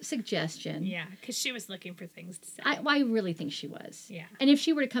specific suggestion. Yeah, because she was looking for things to say. I really think she was. Yeah. And if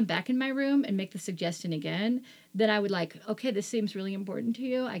she were to come back in my room and make the suggestion again, then I would like, okay, this seems really important to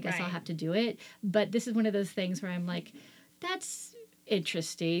you. I guess I'll have to do it. But this is one of those things where I'm like, that's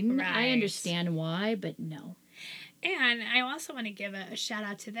interesting. Right. I understand why, but no. And I also want to give a shout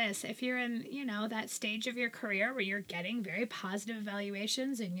out to this. If you're in, that stage of your career where you're getting very positive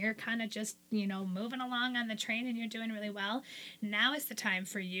evaluations and you're kind of just, moving along on the train and you're doing really well, now is the time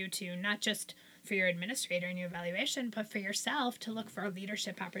for you to not just for your administrator and your evaluation, but for yourself to look for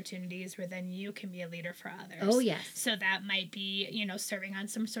leadership opportunities where then you can be a leader for others. Oh, yes. So that might be, serving on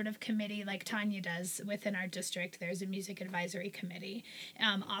some sort of committee like Tanya does within our district. There's a music advisory committee,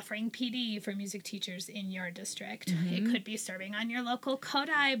 offering PD for music teachers in your district. Mm-hmm. It could be serving on your local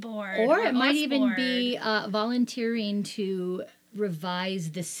Kodai board. Or it might even be volunteering to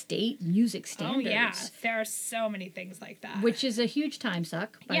revise the state music standards. Oh, yeah. There are so many things like that. Which is a huge time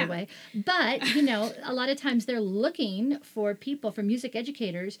suck, by the way. But, a lot of times they're looking for people, for music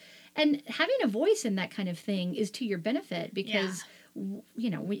educators, and having a voice in that kind of thing is to your benefit because,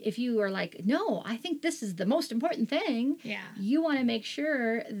 if you are like, no, I think this is the most important thing, you want to make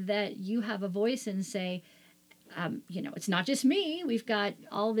sure that you have a voice and say, it's not just me. We've got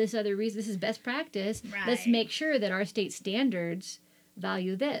all this other reason. This is best practice. Right. Let's make sure that our state standards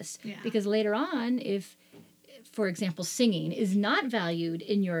value this. Yeah. Because later on, if, for example, singing is not valued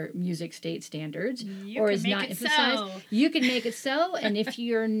in your music state standards or is not emphasized, you can make it so. And if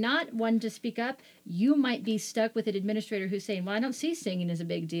you're not one to speak up, you might be stuck with an administrator who's saying, well, I don't see singing as a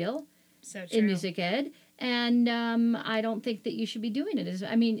big deal in music ed. And I don't think that you should be doing it.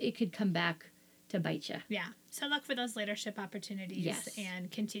 It could come back to bite you. Yeah. So look for those leadership opportunities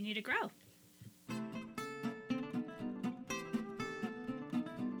and continue to grow.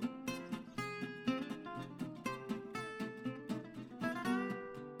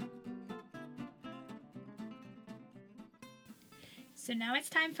 So now it's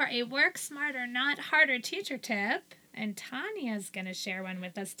time for a work smarter, not harder teacher tip. And Tanya's going to share one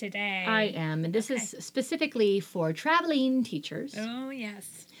with us today. I am. And this is specifically for traveling teachers. Oh,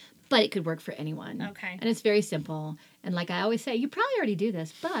 yes. But it could work for anyone. Okay. And it's very simple. And like I always say, you probably already do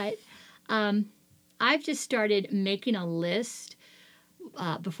this, but I've just started making a list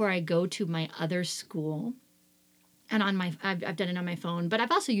before I go to my other school. And I've done it on my phone, but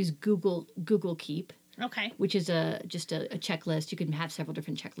I've also used Google Keep. Okay. Which is just a checklist. You can have several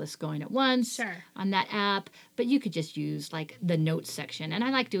different checklists going at once on that app, but you could just use like the notes section. And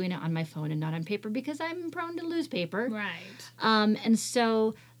I like doing it on my phone and not on paper because I'm prone to lose paper. Right. And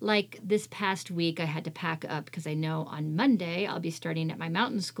so like this past week I had to pack up because I know on Monday I'll be starting at my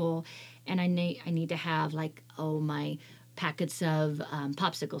mountain school and I need to have like, my packets of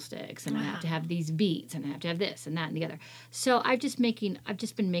popsicle sticks, and I have to have these beets, and I have to have this and that and the other. So I've just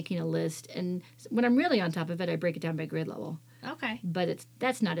been making a list, and when I'm really on top of it, I break it down by grade level. Okay. But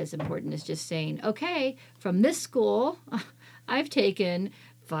that's not as important as just saying, okay, from this school, I've taken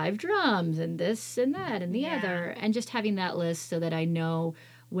 5 drums and this and that and the other, and just having that list so that I know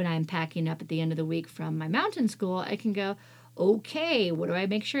when I'm packing up at the end of the week from my mountain school, I can go, okay, what do I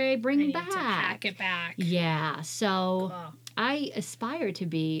make sure I bring back? To pack it back. Yeah. So I aspire to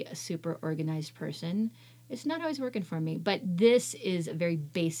be a super organized person. It's not always working for me, but this is a very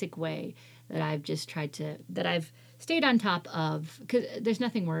basic way that I've stayed on top of, because there's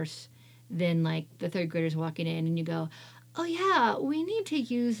nothing worse than like the third graders walking in and you go, oh yeah, we need to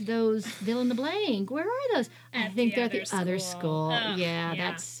use those fill in the blank. Where are those? I think they're at the other school. Ugh, yeah,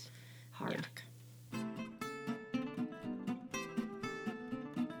 that's hard. Yuck.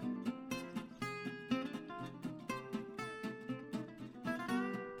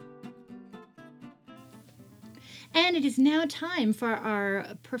 And it is now time for our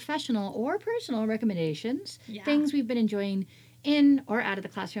professional or personal recommendations, things we've been enjoying in or out of the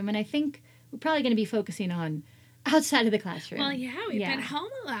classroom. And I think we're probably going to be focusing on outside of the classroom. Well, we've been home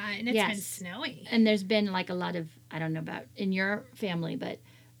a lot, and it's been snowy. And there's been like a lot of, I don't know about in your family, but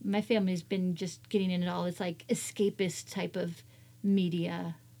my family's been just getting into all this like escapist type of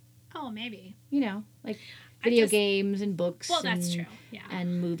media. Oh, maybe. Like video games and books. Well, that's true. Yeah.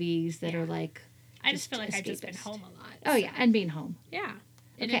 And movies that are like, I just feel like I've just been home a lot. Oh, yeah, and being home. Yeah.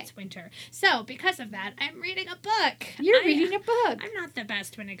 And it's winter. So, because of that, I'm reading a book. You're reading a book. I'm not the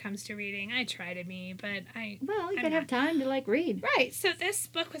best when it comes to reading. I try to be, but Well, you gotta have time to, like, read. Right. So, this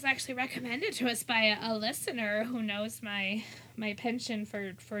book was actually recommended to us by a listener who knows my penchant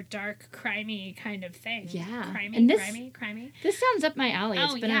for dark, crimey kind of thing. Yeah. Crimey. This sounds up my alley.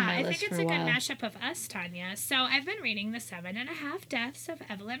 It's been on my list for a while. I think it's a good mashup of us, Tanya. So, I've been reading The 7.5 Deaths of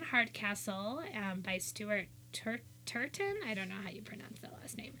Evelyn Hardcastle by Stuart Turton. I don't know how you pronounce the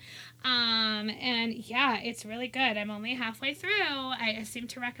last name. And it's really good. I'm only halfway through. I seem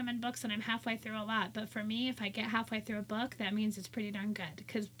to recommend books when I'm halfway through a lot, but for me, if I get halfway through a book, that means it's pretty darn good,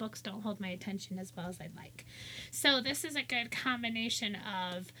 because books don't hold my attention as well as I'd like. So this is a good combination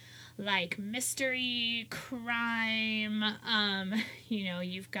of like mystery, crime,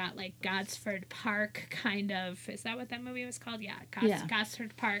 you've got like Gosford Park kind of, is that what that movie was called? Yeah,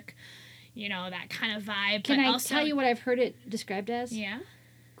 Gosford Park. That kind of vibe. Can I tell you what I've heard it described as? Yeah.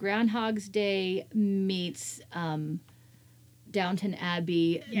 Groundhog's Day meets Downton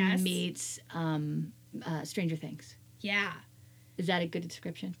Abbey meets Stranger Things. Yeah. Is that a good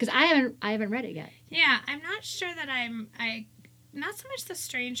description? Because I haven't read it yet. Yeah, I'm not sure that I not so much the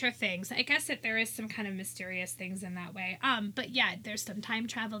Stranger Things. I guess that there is some kind of mysterious things in that way. But yeah, there's some time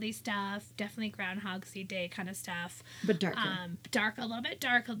travel-y stuff. Definitely Groundhog's Day kind of stuff. But darker. A little bit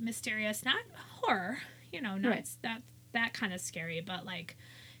dark, mysterious, not horror. Not that kind of scary, but like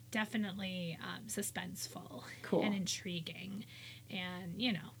definitely suspenseful. Cool. And intriguing, and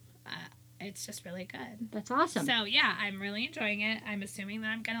it's just really good. That's awesome. So, yeah, I'm really enjoying it. I'm assuming that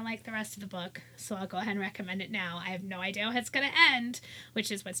I'm going to like the rest of the book, so I'll go ahead and recommend it now. I have no idea how it's going to end,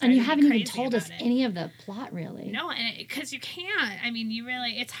 which is what's driving me crazy. And you haven't even told us any of the plot, really. No, because you can't. I mean,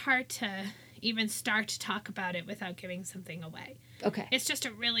 it's hard to even start to talk about it without giving something away. Okay. It's just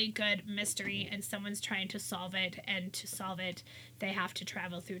a really good mystery, and someone's trying to solve it, and to solve it, they have to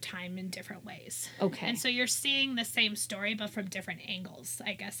travel through time in different ways. Okay. And so you're seeing the same story, but from different angles,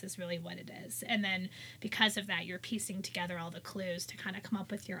 I guess is really what it is. And then because of that, you're piecing together all the clues to kind of come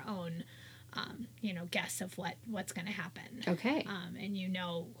up with your own guess of what's going to happen. Okay. And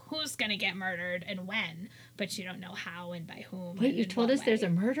who's going to get murdered and when, but you don't know how and by whom. Wait, you told us there's a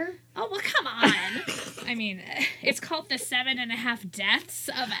murder? Oh, well, come on. I mean, it's called The 7.5 Deaths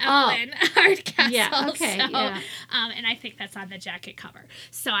of Evelyn Hardcastle. Yeah, okay, yeah. And I think that's on the jacket cover.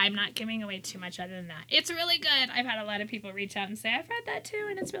 So I'm not giving away too much other than that. It's really good. I've had a lot of people reach out and say, I've read that too,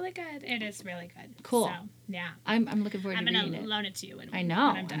 and it's really good. It is really good. Cool. So, yeah. I'm looking forward to reading it. I'm going to loan it to you. I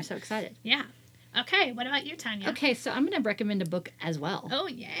know. I'm so excited. Yeah. Okay, what about you, Tanya? Okay, so I'm going to recommend a book as well. Oh,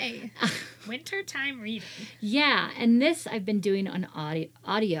 yay. Wintertime reading. Yeah, and this I've been doing on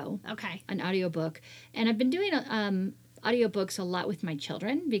audio. Okay. An audiobook. And I've been doing audiobooks a lot with my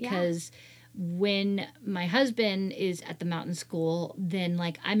children because when my husband is at the mountain school, then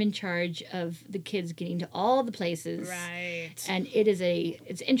like I'm in charge of the kids getting to all the places. Right. And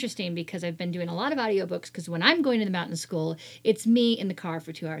it's interesting because I've been doing a lot of audiobooks because when I'm going to the mountain school, it's me in the car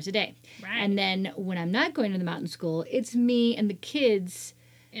for 2 hours a day. Right. And then when I'm not going to the mountain school, it's me and the kids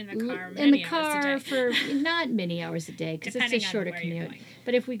in the car for not many hours a day because it's a shorter commute.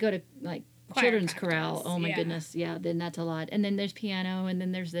 But if we go to like children's chorale, oh my goodness, then that's a lot. And then there's piano, and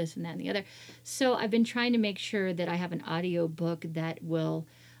then there's this and that and the other. So I've been trying to make sure that I have an audio book that will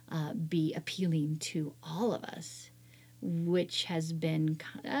be appealing to all of us, which has been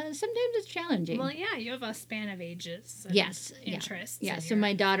sometimes it's challenging. Well, yeah, you have a span of ages. And interests. Yeah. So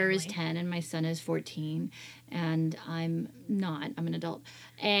my daughter is 10 and my son is 14, and I'm not. I'm an adult,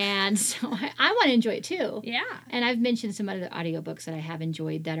 and so I want to enjoy it too. Yeah. And I've mentioned some other audiobooks that I have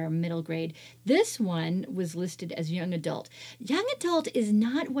enjoyed that are middle grade. This one was listed as young adult. Young adult is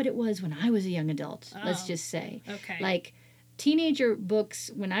not what it was when I was a young adult. Let's just say. Okay. Like, teenager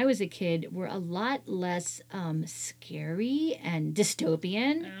books when I was a kid were a lot less scary and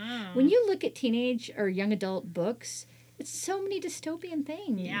dystopian. Oh. When you look at teenage or young adult books, it's so many dystopian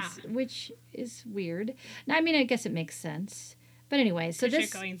things, which is weird. Now, I mean, I guess it makes sense. But anyway, so you're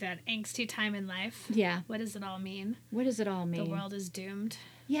going through that angsty time in life. Yeah. What does it all mean? What does it all mean? The world is doomed.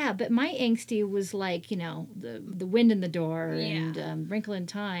 Yeah, but my angsty was like, the Wind in the Door and Wrinkle in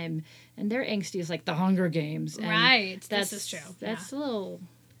Time, and their angsty is like the Hunger Games. And right, this is true. That's a little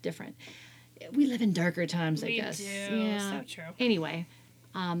different. We live in darker times, I guess. We do. Yeah. So true. Anyway,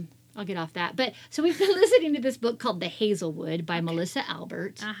 I'll get off that. But so we've been listening to this book called The Hazelwood by Melissa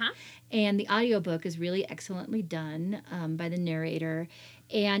Albert. Uh-huh. And the audiobook is really excellently done by the narrator.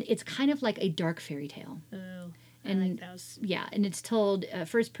 And it's kind of like a dark fairy tale. Oh. And, I like those. Yeah, and it's told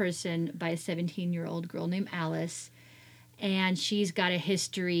first person by a 17-year-old girl named Alice. And she's got a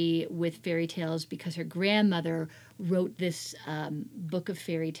history with fairy tales because her grandmother wrote this book of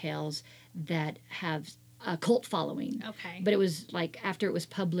fairy tales that have a cult following. Okay. But it was like after it was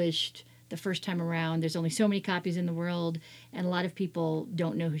published the first time around, there's only so many copies in the world. And a lot of people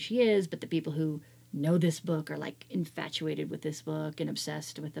don't know who she is, but the people who know this book are like infatuated with this book and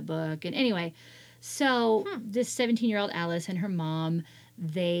obsessed with the book. And anyway... So this 17-year-old Alice and her mom,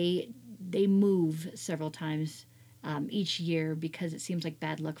 they move several times each year because it seems like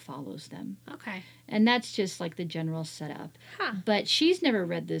bad luck follows them. Okay. And that's just like the general setup. Huh. But she's never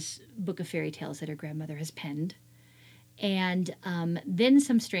read this book of fairy tales that her grandmother has penned. And then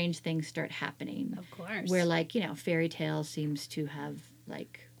some strange things start happening. Of course. Where fairy tale seems to have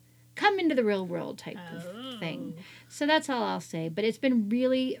come into the real world type of thing. So that's all I'll say. But it's been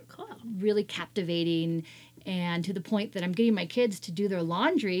really, really captivating, and to the point that I'm getting my kids to do their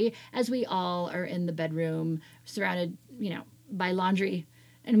laundry as we all are in the bedroom surrounded, by laundry,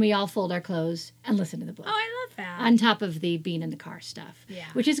 and we all fold our clothes and listen to the book. Oh, I love that. On top of the being in the car stuff. Yeah.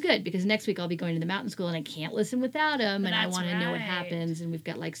 Which is good because next week I'll be going to the mountain school and I can't listen without them, and I want to know what right. happens, and we've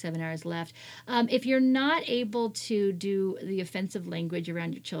got like 7 hours left. If you're not able to do the offensive language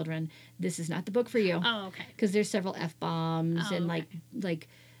around your children, this is not the book for you. Oh, okay. Because there's several F-bombs and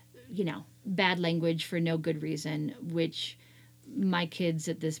bad language for no good reason, which my kids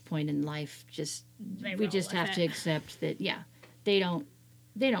at this point in life we just have to accept that, they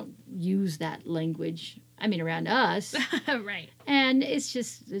don't use that language. I mean, around us. Right. And it's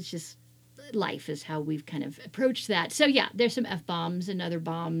just life is how we've kind of approached that. So yeah, there's some F-bombs and other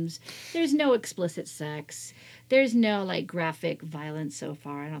bombs. There's no explicit sex. There's no graphic violence so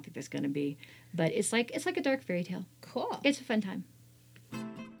far. I don't think there's going to be, but it's like a dark fairy tale. Cool. It's a fun time.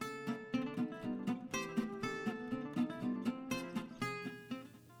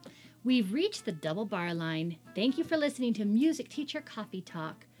 We've reached the double bar line. Thank you for listening to Music Teacher Coffee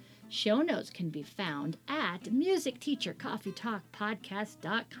Talk. Show notes can be found at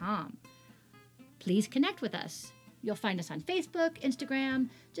musicteachercoffeetalkpodcast.com. Please connect with us. You'll find us on Facebook, Instagram.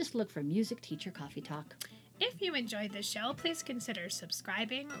 Just look for Music Teacher Coffee Talk. If you enjoyed the show, please consider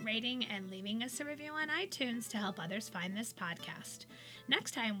subscribing, rating, and leaving us a review on iTunes to help others find this podcast.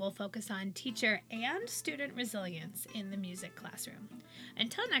 Next time, we'll focus on teacher and student resilience in the music classroom.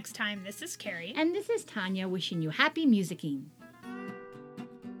 Until next time, this is Carrie. And this is Tanya wishing you happy musicking.